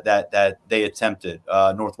rush that they attempted,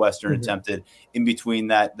 Northwestern attempted in between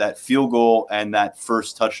that field goal and that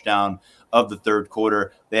first touchdown of the third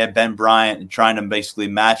quarter. They had Ben Bryant trying to basically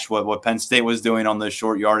match what Penn State was doing on those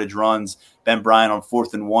short yardage runs. Ben Bryant on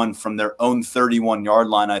 4th and 1 from their own 31-yard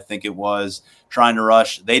line, I think it was, trying to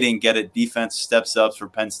rush. They didn't get it. Defense steps up for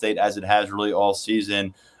Penn State as it has really all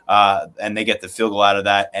season, and they get the field goal out of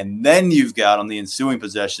that. And then you've got on the ensuing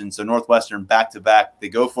possession, so Northwestern back-to-back, they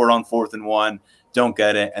go for it on 4th and 1, don't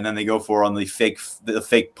get it, and then they go for it on the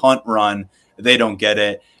fake punt run. They don't get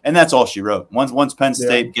it. And that's all she wrote. Once Penn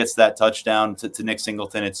State gets that touchdown to Nick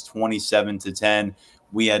Singleton, it's 27-10.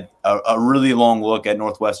 We had a really long look at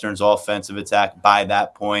Northwestern's offensive attack by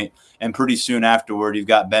that point. And pretty soon afterward, you've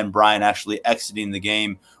got Ben Bryant actually exiting the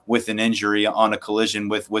game with an injury on a collision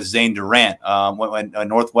with Zane Durant. When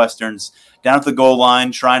Northwestern's down at the goal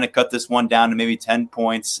line trying to cut this one down to maybe 10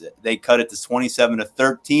 points, they cut it to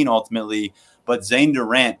 27-13 ultimately. But Zane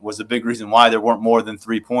Durant was a big reason why there weren't more than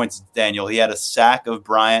 3 points, Daniel. He had a sack of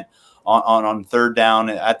Bryant on 3rd down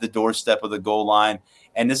at the doorstep of the goal line.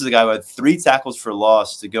 And this is a guy who had 3 tackles for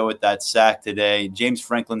loss to go with that sack today. James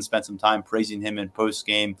Franklin spent some time praising him in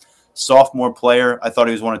postgame. sophomore player. I thought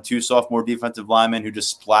he was one of 2 sophomore defensive linemen who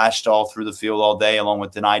just splashed all through the field all day, along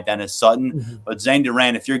with Denai Dennis Sutton. Mm-hmm. But Zane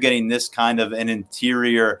Durant, if you're getting this kind of an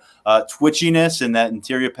interior twitchiness and that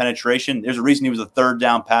interior penetration, there's a reason he was a 3rd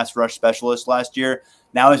down pass rush specialist last year.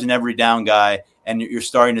 Now he's an every down guy, and you're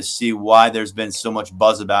starting to see why there's been so much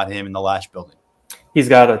buzz about him in the Lasch building. He's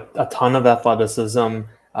got a ton of athleticism.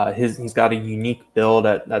 He's got a unique build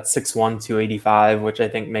at 6'1", 285, which I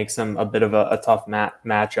think makes him a bit of a tough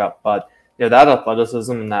matchup. But that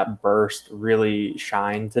athleticism and that burst really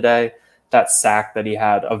shined today. That sack that he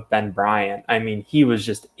had of Ben Bryant, I mean, he was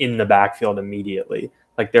just in the backfield immediately.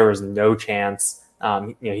 Like, there was no chance.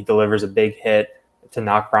 He delivers a big hit to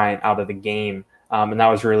knock Bryant out of the game. And that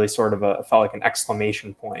was really sort of felt like an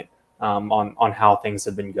exclamation point on how things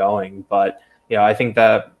have been going. But, I think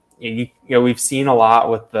that, we've seen a lot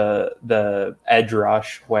with the edge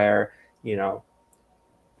rush where, a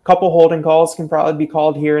couple holding calls can probably be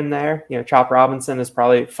called here and there. Chop Robinson is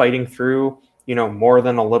probably fighting through, more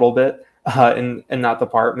than a little bit in that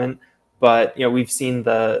department. But, we've seen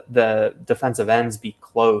the defensive ends be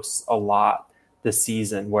close a lot this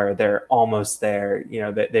season where they're almost there.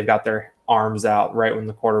 They've got their arms out right when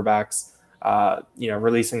the quarterback's,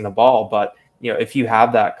 releasing the ball. But, if you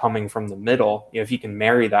have that coming from the middle, if you can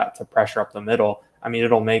marry that to pressure up the middle, I mean,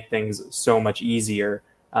 it'll make things so much easier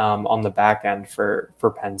on the back end for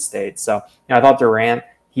Penn State. So I thought Durant,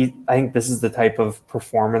 I think this is the type of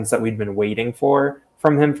performance that we'd been waiting for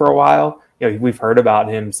from him for a while. We've heard about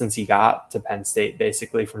him since he got to Penn State,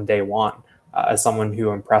 basically from day one, as someone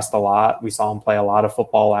who impressed a lot. We saw him play a lot of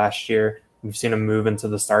football last year. We've seen him move into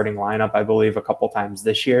the starting lineup, I believe, a couple times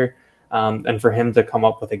this year. And for him to come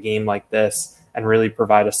up with a game like this and really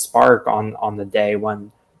provide a spark on the day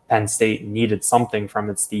when Penn State needed something from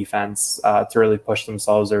its defense to really push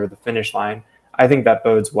themselves over the finish line, I think that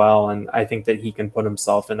bodes well. And I think that he can put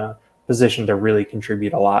himself in a position to really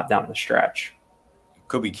contribute a lot down the stretch.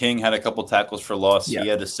 Kobe King had a couple tackles for loss. Yeah. He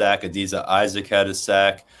had a sack. Adiza Isaac had a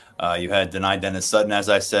sack. You had Denai Dennis Sutton, as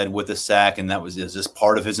I said, with a sack, and that was just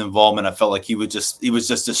part of his involvement. I felt like he was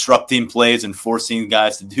just disrupting plays and forcing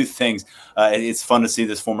guys to do things. It's fun to see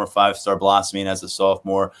this former 5-star blossoming as a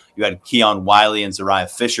sophomore. You had Keon Wiley and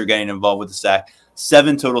Zariah Fisher getting involved with the sack.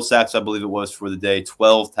 7 total sacks, I believe it was, for the day.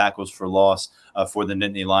 12 tackles for loss for the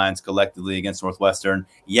Nittany Lions collectively against Northwestern.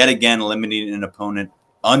 Yet again, eliminating an opponent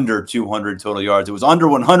under 200 total yards. It was under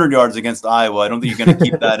 100 yards against Iowa. I don't think you're going to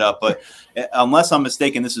keep that up. But unless I'm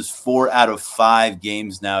mistaken, this is 4 out of 5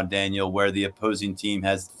 games now, Daniel, where the opposing team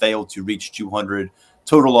has failed to reach 200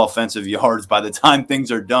 total offensive yards by the time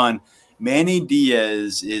things are done. Manny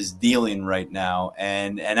Diaz is dealing right now.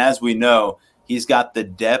 And as we know, he's got the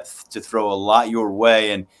depth to throw a lot your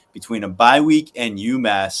way. And between a bye week and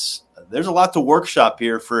UMass, there's a lot to workshop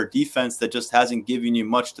here for a defense that just hasn't given you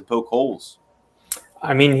much to poke holes.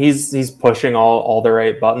 I mean, he's pushing all the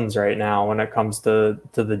right buttons right now when it comes to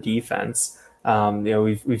the defense.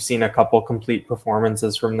 We've seen a couple complete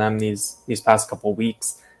performances from them these past couple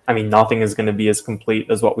weeks. I mean, nothing is going to be as complete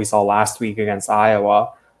as what we saw last week against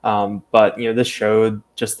Iowa. But this showed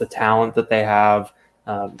just the talent that they have.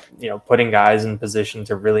 Putting guys in position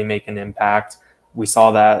to really make an impact. We saw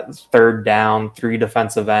that 3rd down, 3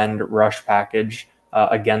 defensive end rush package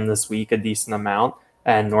again this week, a decent amount.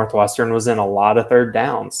 And Northwestern was in a lot of 3rd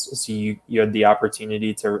downs. So you had the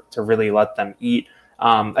opportunity to really let them eat.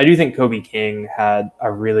 I do think Kobe King had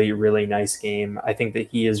a really, really nice game. I think that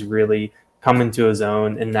he has really come into his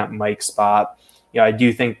own in that Mike spot. I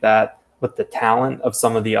do think that with the talent of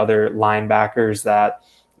some of the other linebackers that,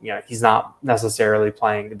 he's not necessarily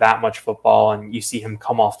playing that much football, and you see him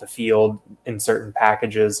come off the field in certain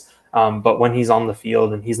packages. But when he's on the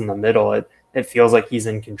field and he's in the middle, it feels like he's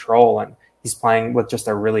in control, and he's playing with just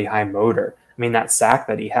a really high motor. I mean, that sack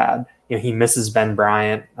that he had, he misses Ben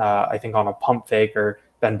Bryant, I think on a pump fake, or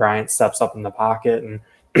Ben Bryant steps up in the pocket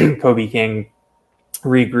and Kobe King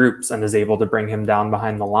regroups and is able to bring him down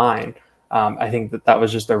behind the line. I think that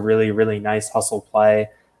was just a really, really nice hustle play.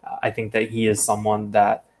 I think that he is someone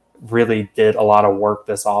that really did a lot of work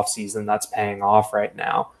this offseason that's paying off right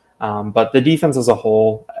now. But the defense as a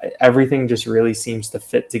whole, everything just really seems to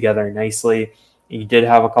fit together nicely. You did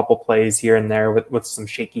have a couple plays here and there with some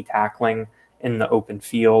shaky tackling in the open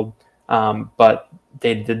field, but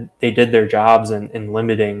they did their jobs in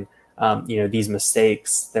limiting these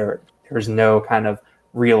mistakes. There's no kind of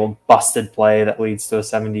real busted play that leads to a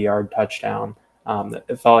 70-yard touchdown.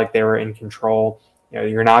 It felt like they were in control.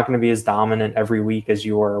 You're not going to be as dominant every week as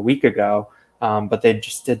you were a week ago, but they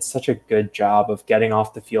just did such a good job of getting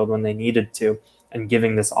off the field when they needed to and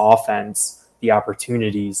giving this offense the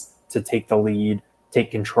opportunities to take the lead,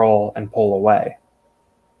 take control, and pull away.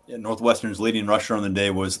 Northwestern's leading rusher on the day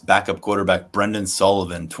was backup quarterback Brendan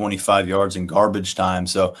Sullivan, 25 yards in garbage time.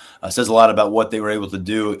 So says a lot about what they were able to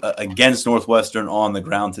do against Northwestern on the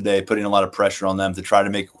ground today, putting a lot of pressure on them to try to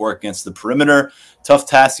make it work against the perimeter. Tough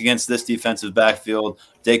task against this defensive backfield.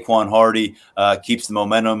 Daquan Hardy keeps the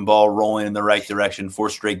momentum ball rolling in the right direction. 4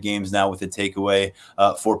 straight games now with a takeaway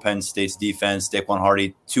for Penn State's defense. Daquan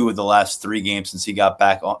Hardy, 2 of the last 3 games since he got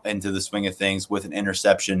back into the swing of things with an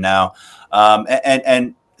interception now.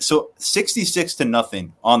 So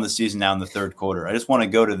 66-0 on the season now in the third quarter. I just want to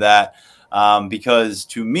go to that because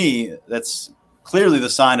to me, that's clearly the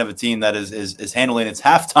sign of a team that is handling its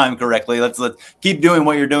halftime correctly. Let's keep doing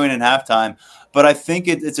what you're doing in halftime. But I think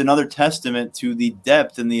it's another testament to the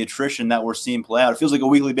depth and the attrition that we're seeing play out. It feels like a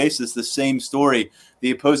weekly basis, the same story.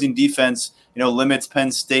 The opposing defense, limits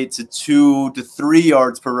Penn State to 2 to 3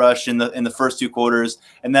 yards per rush in the first 2 quarters,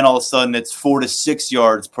 and then all of a sudden it's 4 to 6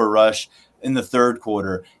 yards per rush in the third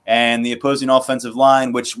quarter. And the opposing offensive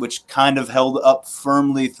line, which kind of held up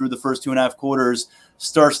firmly through the first 2.5 quarters,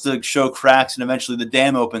 starts to show cracks, and eventually the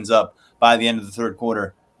dam opens up by the end of the third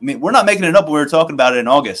quarter. I mean, we're not making it up when we were talking about it in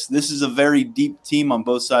August. This is a very deep team on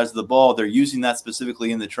both sides of the ball. They're using that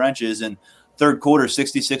specifically in the trenches. And third quarter,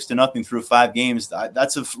 66-0 through 5 games.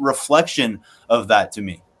 That's a reflection of that to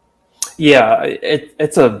me. Yeah,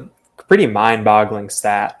 it's a pretty mind-boggling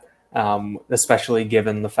stat, especially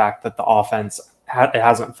given the fact that the offense it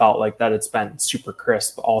hasn't felt like that. It's been super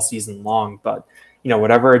crisp all season long. But,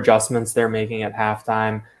 whatever adjustments they're making at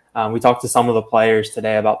halftime, we talked to some of the players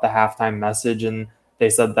today about the halftime message, and they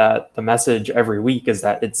said that the message every week is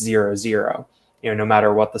that it's 0-0. No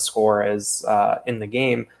matter what the score is in the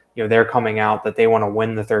game, they're coming out that they want to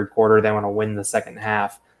win the third quarter. They want to win the second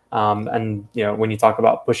half. And when you talk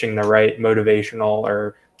about pushing the right motivational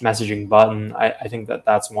or messaging button, I think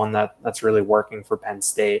that's one that's really working for Penn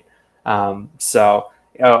State. So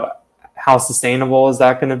how sustainable is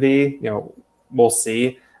that going to be? We'll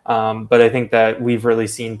see. But I think that we've really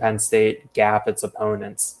seen Penn State gap its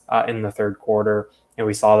opponents in the third quarter. And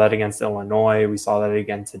we saw that against Illinois. We saw that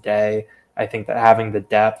again today. I think that having the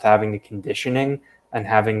depth, having the conditioning, and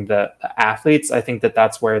having the athletes, I think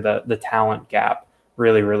that's where the talent gap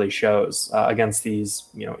really, really shows against these,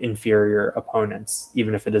 inferior opponents,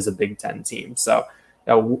 even if it is a Big Ten team. So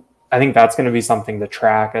I think that's going to be something to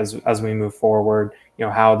track as we move forward.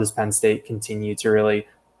 How does Penn State continue to really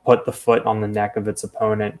put the foot on the neck of its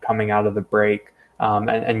opponent coming out of the break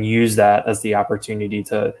and use that as the opportunity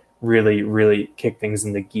to really, really kick things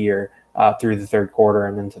into gear through the third quarter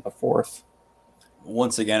and into the fourth.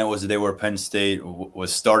 Once again, it was a day where Penn State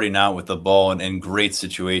was starting out with the ball in great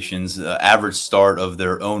situations. Average start of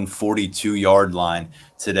their own 42-yard line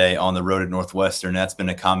today on the road at Northwestern. That's been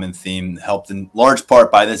a common theme, helped in large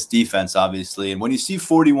part by this defense, obviously. And when you see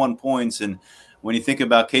 41 points and when you think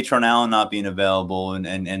about Katron Allen not being available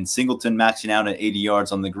and Singleton maxing out at 80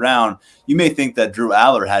 yards on the ground, you may think that Drew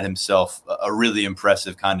Aller had himself a really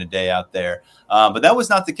impressive kind of day out there. But that was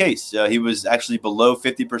not the case. He was actually below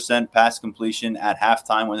 50% pass completion at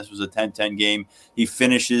halftime when this was a 10-10 game. He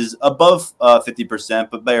finishes above 50%,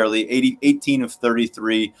 but barely, 18 of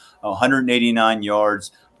 33, 189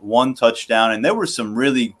 yards. 1 touchdown, and there were some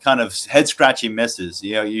really kind of head-scratching misses.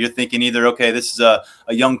 You're thinking either, okay, this is a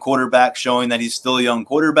young quarterback showing that he's still a young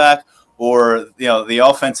quarterback, or the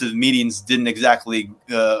offensive meetings didn't exactly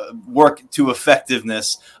work to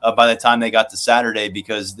effectiveness by the time they got to Saturday,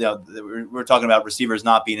 because we're talking about receivers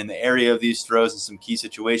not being in the area of these throws in some key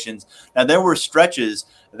situations. Now there were stretches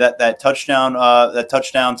that touchdown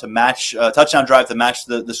drive to match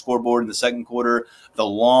the scoreboard in the second quarter, the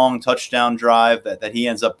long touchdown drive that he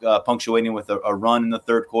ends up punctuating with a run in the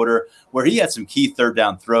third quarter, where he had some key third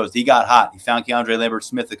down throws. He got hot. He found Keandre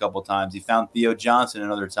Lambert-Smith a couple times. He found Theo Johnson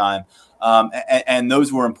another time. And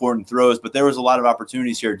those were important throws, but there was a lot of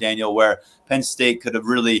opportunities here, Daniel, where Penn State could have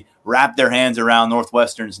really wrapped their hands around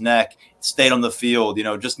Northwestern's neck, stayed on the field,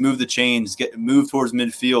 just move the chains, move towards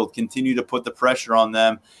midfield, continue to put the pressure on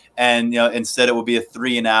them. And instead it would be a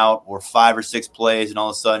 3-and-out or 5 or 6 plays, and all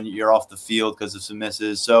of a sudden you're off the field because of some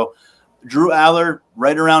misses. So Drew Aller,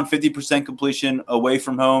 right around 50% completion away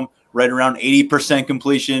from home, right around 80%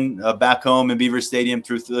 completion back home in Beaver Stadium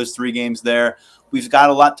through those 3 games there. We've got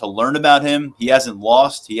a lot to learn about him. He hasn't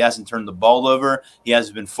lost. He hasn't turned the ball over. He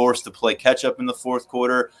hasn't been forced to play catch-up in the fourth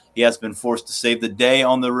quarter. He has been forced to save the day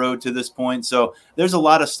on the road to this point. So there's a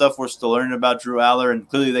lot of stuff we're still learning about Drew Aller, and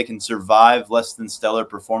clearly they can survive less than stellar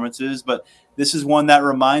performances. But this is one that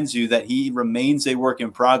reminds you that he remains a work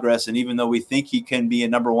in progress, and even though we think he can be a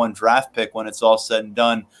number 1 draft pick when it's all said and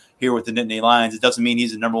done here with the Nittany Lions, it doesn't mean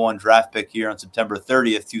he's a number 1 draft pick here on September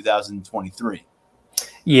 30th, 2023.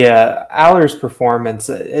 Yeah, Aller's performance,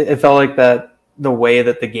 it felt like that the way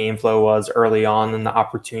that the game flow was early on and the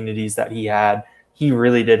opportunities that he had, he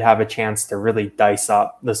really did have a chance to really dice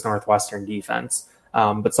up this Northwestern defense.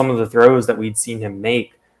 But some of the throws that we'd seen him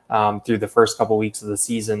make through the first couple weeks of the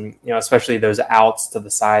season, especially those outs to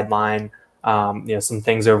the sideline, some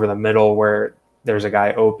things over the middle where there's a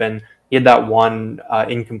guy open. He had that one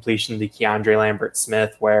incompletion to Keandre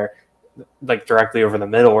Lambert-Smith where like directly over the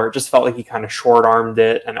middle where it just felt like he kind of short armed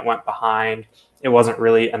it and it went behind. It wasn't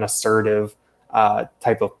really an assertive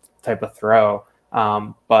type of throw.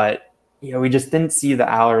 But we just didn't see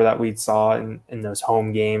the Aller that we saw in those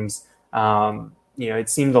home games. It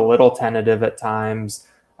seemed a little tentative at times.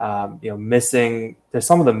 Missing. There's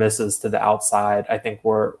some of the misses to the outside, I think,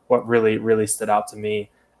 were what really stood out to me.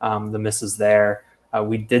 The misses there.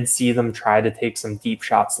 We did see them try to take some deep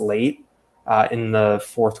shots late in the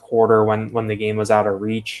fourth quarter when the game was out of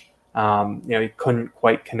reach. He couldn't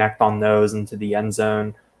quite connect on those into the end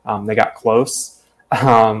zone. They got close,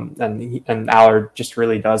 and Aller just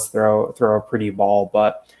really does throw a pretty ball,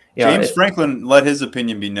 but. James Franklin let his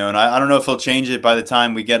opinion be known. I don't know if he'll change it by the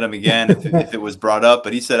time we get him again, if it was brought up,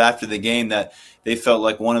 but he said after the game that they felt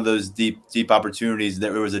like one of those deep opportunities,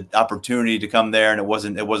 there was an opportunity to come there and it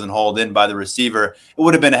wasn't hauled in by the receiver. It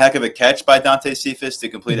would have been a heck of a catch by Dante Cephas to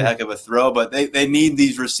complete a heck of a throw, but they need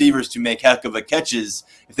these receivers to make heck of a catches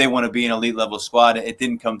if they want to be an elite level squad. It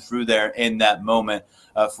didn't come through there in that moment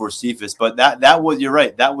for Cephas, but that was, you're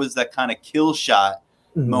right, that was that kind of kill shot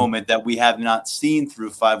moment that we have not seen through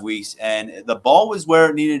 5 weeks, and the ball was where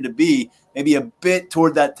it needed to be, maybe a bit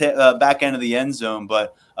toward that back end of the end zone,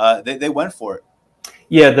 but they went for it.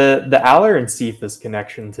 Yeah, the Aller and Cephas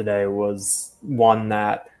connection today was one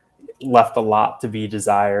that left a lot to be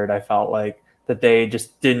desired. I felt like that they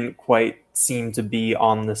just didn't quite seem to be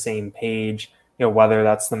on the same page, whether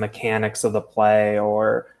that's the mechanics of the play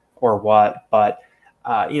or what, but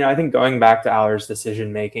I think going back to Aller's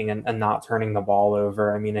decision making and not turning the ball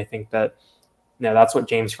over. I mean, I think that that's what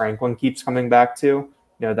James Franklin keeps coming back to.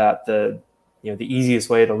 That the easiest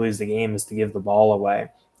way to lose the game is to give the ball away.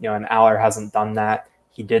 And Aller hasn't done that.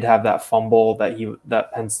 He did have that fumble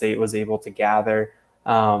that Penn State was able to gather,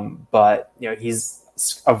 but he's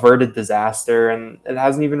averted disaster, and it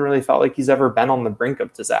hasn't even really felt like he's ever been on the brink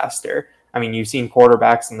of disaster. I mean, you've seen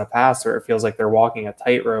quarterbacks in the past where it feels like they're walking a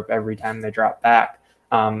tightrope every time they drop back.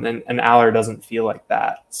 And Aller doesn't feel like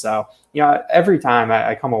that. So, every time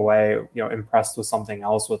I come away, impressed with something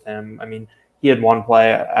else with him. I mean, he had one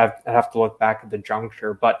play, I have to look back at the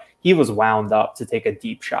juncture, but he was wound up to take a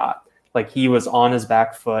deep shot. Like he was on his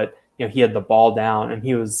back foot, he had the ball down and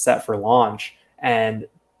he was set for launch. And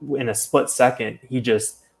in a split second, he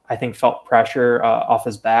just, I think, felt pressure off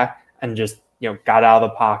his back and just, got out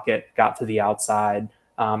of the pocket, got to the outside,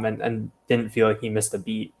 and didn't feel like he missed a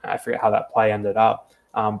beat. I forget how that play ended up.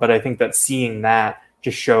 But I think that seeing that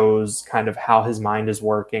just shows kind of how his mind is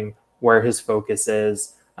working, where his focus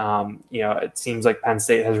is. It seems like Penn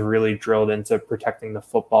State has really drilled into protecting the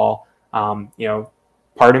football.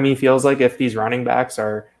 Part of me feels like if these running backs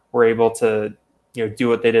were able to, do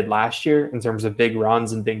what they did last year in terms of big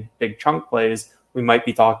runs and big chunk plays, we might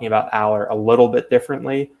be talking about Aller a little bit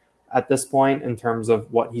differently at this point in terms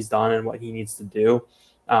of what he's done and what he needs to do.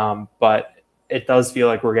 But it does feel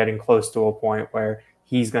like we're getting close to a point where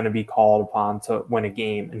he's going to be called upon to win a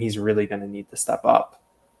game, and he's really going to need to step up.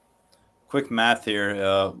 Quick math here.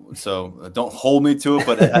 So don't hold me to it,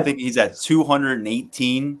 but I think he's at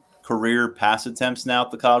 218 career pass attempts now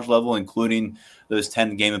at the college level, including those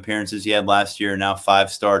 10 game appearances he had last year, now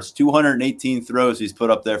 5 starts. 218 throws he's put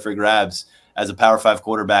up there for grabs as a Power 5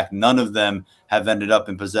 quarterback. None of them have ended up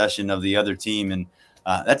in possession of the other team, and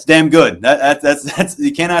that's damn good. That's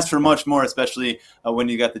you can't ask for much more, especially when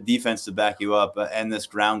you got the defense to back you up and this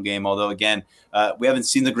ground game. Although, again, we haven't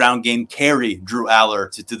seen the ground game carry Drew Aller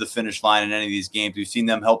to the finish line in any of these games. We've seen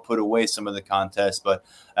them help put away some of the contests, but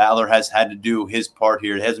Aller has had to do his part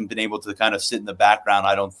here. It hasn't been able to kind of sit in the background,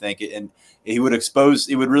 I don't think. And he would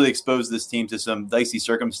really expose this team to some dicey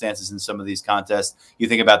circumstances in some of these contests. You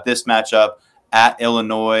think about this matchup at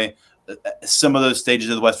Illinois, some of those stages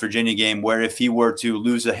of the West Virginia game where if he were to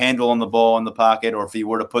lose a handle on the ball in the pocket, or if he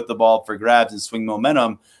were to put the ball up for grabs and swing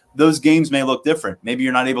momentum, those games may look different. Maybe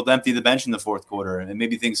you're not able to empty the bench in the fourth quarter, and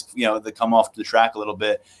maybe things, that come off the track a little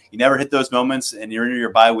bit. You never hit those moments, and you're in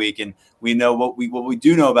your bye week. And we know what we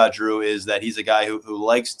do know about Drew is that he's a guy who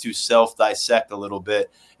likes to self-dissect a little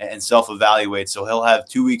bit and self-evaluate. So he'll have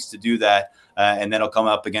 2 weeks to do that. And then he'll come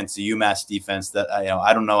up against the UMass defense that,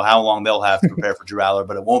 I don't know how long they'll have to prepare for Drew Aller,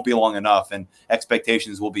 but it won't be long enough. And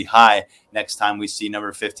expectations will be high next time we see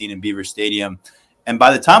number 15 in Beaver Stadium. And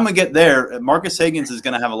by the time we get there, Marcus Higgins is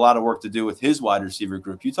going to have a lot of work to do with his wide receiver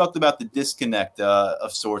group. You talked about the disconnect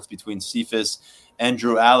of sorts between Cephas and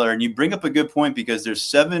Drew Aller, and you bring up a good point because there's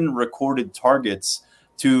 7 recorded targets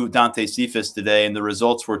to Dante Cephas today, and the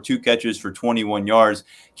results were 2 catches for 21 yards.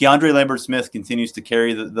 Keandre Lambert-Smith continues to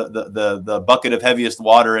carry the bucket of heaviest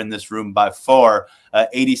water in this room by far.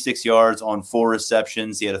 86 yards on 4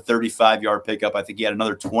 receptions. He had a 35-yard pickup. I think he had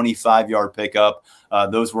another 25-yard pickup.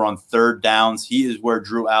 Those were on 3rd downs. He is where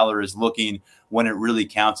Drew Aller is looking when it really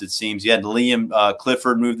counts, it seems. You had Liam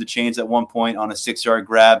Clifford move the chains at one point on a 6-yard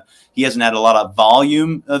grab. He hasn't had a lot of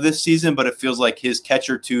volume this season, but it feels like his catch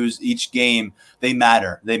or twos each game, they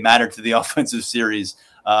matter. They matter to the offensive series.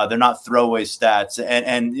 They're not throwaway stats.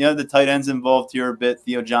 And the tight ends involved here a bit.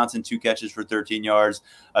 Theo Johnson, 2 catches for 13 yards,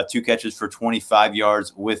 2 catches for 25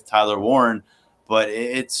 yards with Tyler Warren. But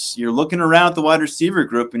you're looking around at the wide receiver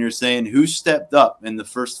group and you're saying who stepped up in the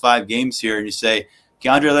first 5 games here, and you say,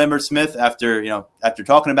 Keandre Lambert-Smith, after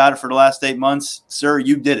talking about it for the last 8 months, sir,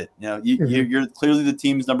 you did it. You're clearly the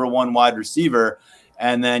team's number 1 wide receiver.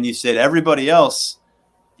 And then you said everybody else,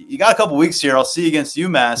 you got a couple weeks here. I'll see you against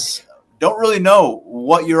UMass. Don't really know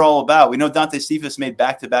what you're all about. We know Dante Cephas made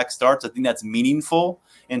back-to-back starts. I think that's meaningful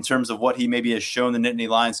in terms of what he maybe has shown the Nittany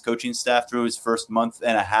Lions coaching staff through his first month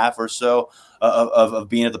and a half or so of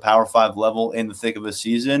being at the Power 5 level in the thick of a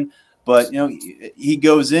season. But, he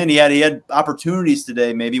goes in. He had opportunities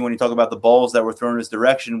today, maybe when you talk about the balls that were thrown in his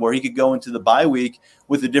direction, where he could go into the bye week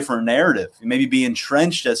with a different narrative, maybe be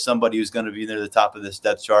entrenched as somebody who's going to be near the top of this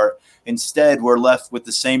depth chart. Instead, we're left with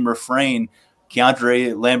the same refrain,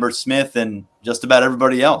 Keandre Lambert-Smith and just about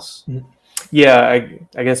everybody else. Yeah,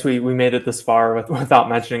 I guess we made it this far without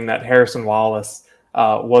mentioning that Harrison Wallace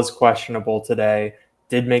was questionable today,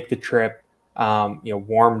 did make the trip,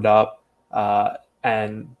 warmed up,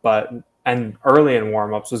 and early in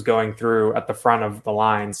warmups was going through at the front of the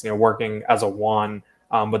lines, working as a 1.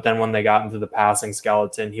 But then when they got into the passing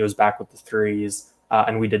skeleton, he was back with the 3s,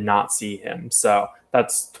 and we did not see him. So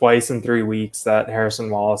that's twice in 3 weeks that Harrison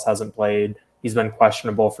Wallace hasn't played. He's been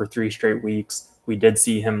questionable for 3 straight weeks. We did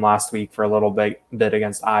see him last week for a little bit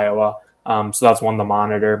against Iowa. So that's one to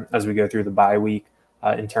monitor as we go through the bye week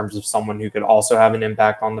in terms of someone who could also have an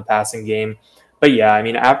impact on the passing game. But yeah,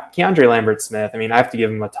 Keandre Lambert-Smith, I have to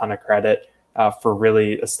give him a ton of credit for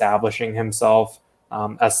really establishing himself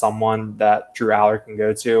as someone that Drew Aller can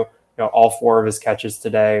go to. All 4 of his catches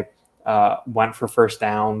today went for first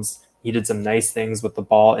downs. He did some nice things with the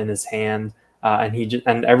ball in his hand.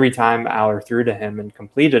 And every time Aller threw to him and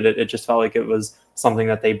completed it, it just felt like it was something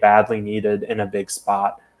that they badly needed in a big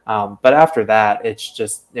spot. But after that, it's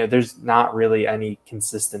just, there's not really any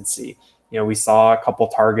consistency. We saw a couple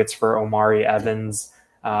targets for Omari Evans,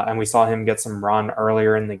 and we saw him get some run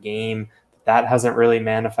earlier in the game. That hasn't really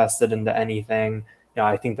manifested into anything.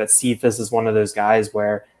 I think that Cephas is one of those guys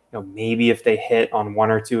where, maybe if they hit on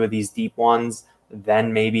 1 or 2 of these deep ones,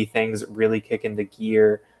 then maybe things really kick into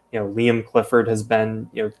gear. Liam Clifford has been,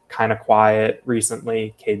 kind of quiet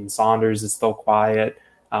recently. Caden Saunders is still quiet.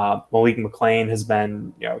 Malik McLean has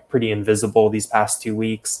been, pretty invisible these past 2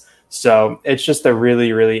 weeks. So it's just a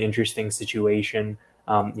really, really interesting situation.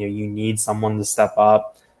 You need someone to step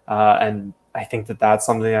up. And I think that that's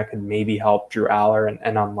something that could maybe help Drew Aller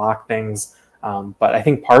and unlock things. But I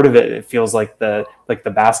think part of it feels like the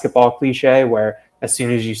basketball cliche where as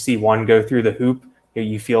soon as you see one go through the hoop,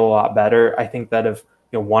 you feel a lot better. I think that if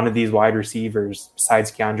one of these wide receivers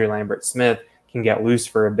besides Keandre Lambert-Smith can get loose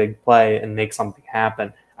for a big play and make something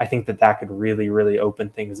happen, I think that could really, really open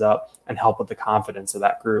things up and help with the confidence of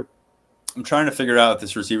that group. I'm trying to figure out if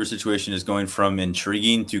this receiver situation is going from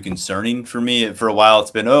intriguing to concerning for me. For a while, it's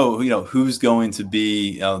been, who's going to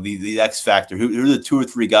be the X factor? Who are the 2 or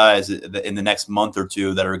 3 guys in the next month or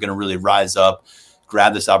 2 that are going to really rise up,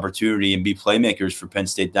 grab this opportunity, and be playmakers for Penn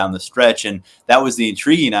State down the stretch? And that was the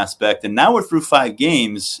intriguing aspect. And now we're through 5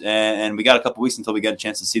 games, and we got a couple weeks until we get a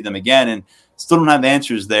chance to see them again, and still don't have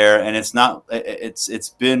answers there. And it's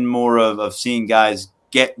been more of seeing guys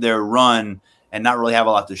get their run and not really have a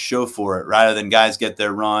lot to show for it, rather than guys get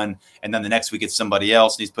their run and then the next week it's somebody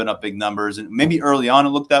else and he's putting up big numbers. And maybe early on it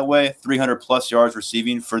looked that way, 300-plus yards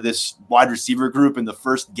receiving for this wide receiver group in the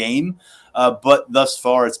first game. But thus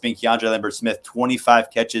far it's been Keandre Lambert-Smith, 25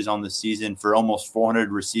 catches on the season for almost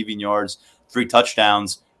 400 receiving yards, 3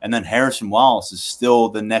 touchdowns. And then Harrison Wallace is still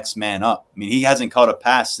the next man up. He hasn't caught a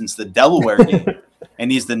pass since the Delaware game.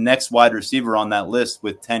 And he's the next wide receiver on that list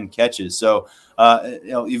with 10 catches. So,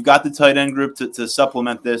 you've got the tight end group to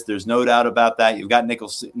supplement this. There's no doubt about that. You've got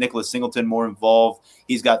Nicholas Singleton more involved.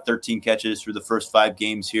 He's got 13 catches through the first 5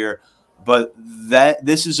 games here. But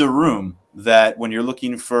this is a room that when you're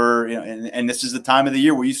looking for, and this is the time of the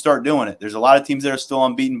year where you start doing it. There's a lot of teams that are still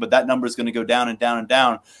unbeaten, but that number is going to go down and down and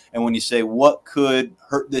down. And when you say what could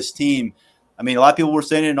hurt this team, I mean, a lot of people were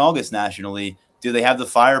saying it in August nationally. Do they have the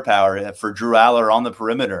firepower for Drew Aller on the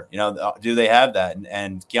perimeter? Do they have that?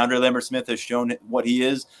 And Keandre Lambert-Smith has shown what he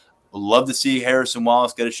is. Would love to see Harrison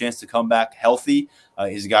Wallace get a chance to come back healthy.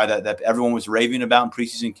 He's a guy that everyone was raving about in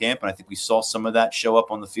preseason camp, and I think we saw some of that show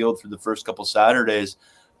up on the field through the first couple Saturdays.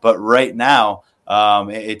 But right now,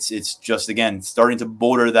 it's just, again, starting to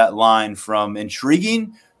border that line from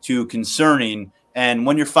intriguing to concerning. And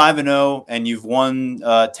when you're 5-0 and you've won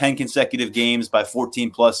 10 consecutive games by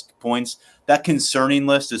 14-plus points, that concerning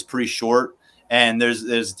list is pretty short. And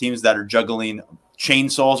there's teams that are juggling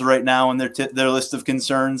chainsaws right now in their list of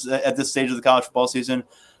concerns at this stage of the college football season.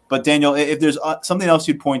 But, Daniel, if there's something else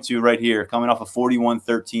you'd point to right here, coming off a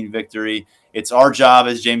 41-13 victory, it's our job,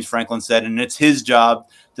 as James Franklin said, and it's his job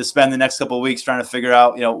to spend the next couple of weeks trying to figure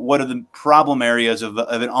out, what are the problem areas of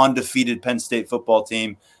an undefeated Penn State football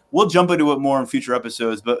team. We'll jump into it more in future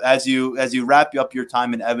episodes, but as you wrap up your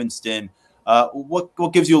time in Evanston,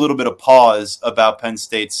 what gives you a little bit of pause about Penn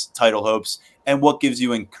State's title hopes, and what gives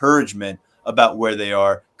you encouragement about where they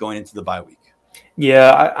are going into the bye week?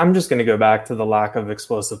 Yeah, I'm just going to go back to the lack of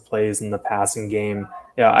explosive plays in the passing game.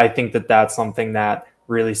 Yeah, I think that's something that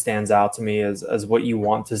really stands out to me as what you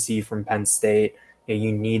want to see from Penn State.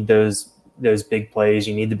 You need those big plays.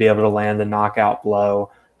 You need to be able to land a knockout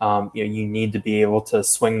blow. You need to be able to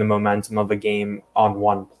swing the momentum of a game on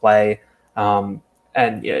one play. And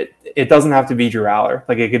it doesn't have to be Drew Aller.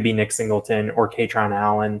 Like, it could be Nick Singleton or Katron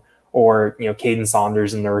Allen or, Caden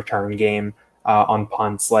Saunders in the return game on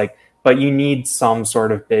punts. But you need some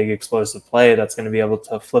sort of big explosive play that's going to be able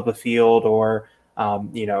to flip a field or,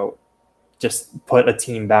 just put a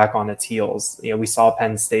team back on its heels. We saw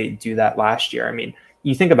Penn State do that last year. I mean,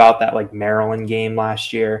 you think about that Maryland game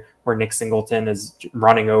last year where Nick Singleton is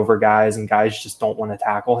running over guys and guys just don't want to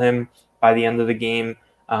tackle him by the end of the game.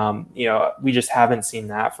 We just haven't seen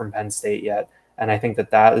that from Penn State yet. And I think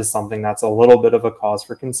that is something that's a little bit of a cause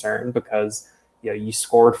for concern because, you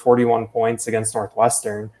scored 41 points against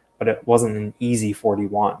Northwestern, but it wasn't an easy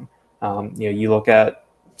 41. You look at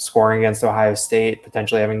scoring against Ohio State,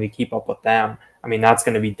 potentially having to keep up with them. I mean, that's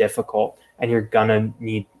going to be difficult, and you're going to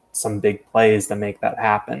need some big plays to make that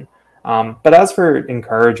happen. But as for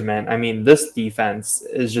encouragement, I mean, this defense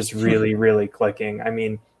is just really, really clicking. I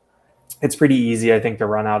mean, it's pretty easy, I think, to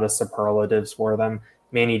run out of superlatives for them.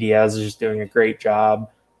 Manny Diaz is just doing a great job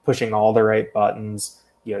pushing all the right buttons.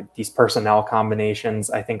 These personnel combinations,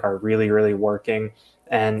 I think, are really, really working.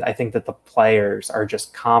 And I think that the players are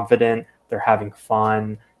just confident. They're having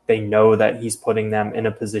fun. They know that he's putting them in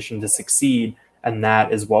a position to succeed. And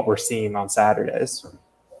that is what we're seeing on Saturdays.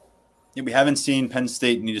 Yeah, we haven't seen Penn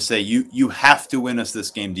State need to say, you have to win us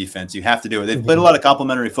this game, defense. You have to do it. They've played a lot of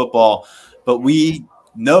complimentary football, but we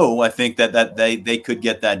know, I think, that they could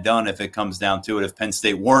get that done if it comes down to it, if Penn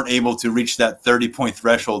State weren't able to reach that 30-point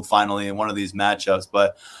threshold finally in one of these matchups.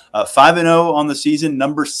 But 5-0 on the season,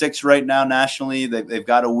 number 6 right now nationally. They've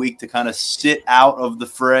got a week to kind of sit out of the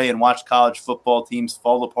fray and watch college football teams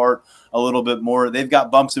fall apart a little bit more. They've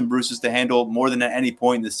got bumps and bruises to handle more than at any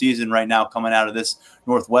point in the season right now coming out of this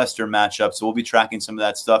Northwestern matchup. So we'll be tracking some of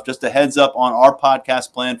that stuff. Just a heads up on our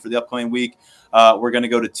podcast plan for the upcoming week. We're going to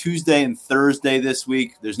go to Tuesday and Thursday this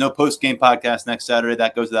week. There's no post-game podcast next Saturday.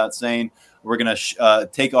 That goes without saying. We're going to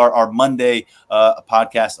take our Monday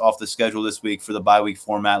podcast off the schedule this week for the bye week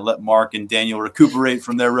format. Let Mark and Daniel recuperate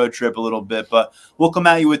from their road trip a little bit. But we'll come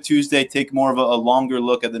at you with Tuesday, take more of a longer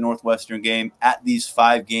look at the Northwestern game, at these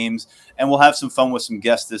 5 games. And we'll have some fun with some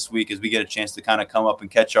guests this week as we get a chance to kind of come up and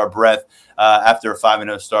catch our breath after a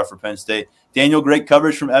 5-0 start for Penn State. Daniel, great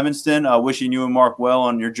coverage from Evanston. Wishing you and Mark well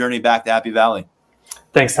on your journey back to Happy Valley.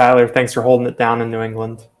 Thanks, Tyler. Thanks for holding it down in New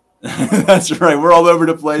England. That's right. We're all over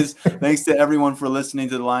the place. Thanks to everyone for listening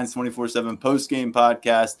to the Lions 24/7 post-game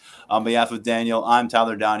podcast. On behalf of Daniel, I'm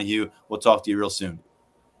Tyler Donahue. We'll talk to you real soon.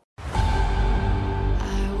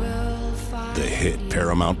 The hit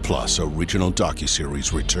Paramount Plus original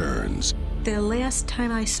docuseries returns. The last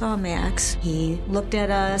time I saw Max, he looked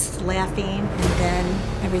at us laughing, and then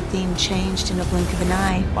everything changed in a blink of an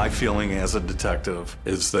eye. My feeling as a detective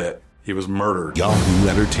is that he was murdered. Yahoo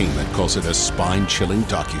Entertainment calls it a spine-chilling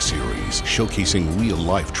docuseries showcasing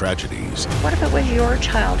real-life tragedies. What if it was your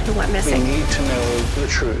child who went missing? We need to know the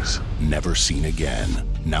truth. Never seen again.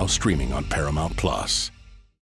 Now streaming on Paramount Plus.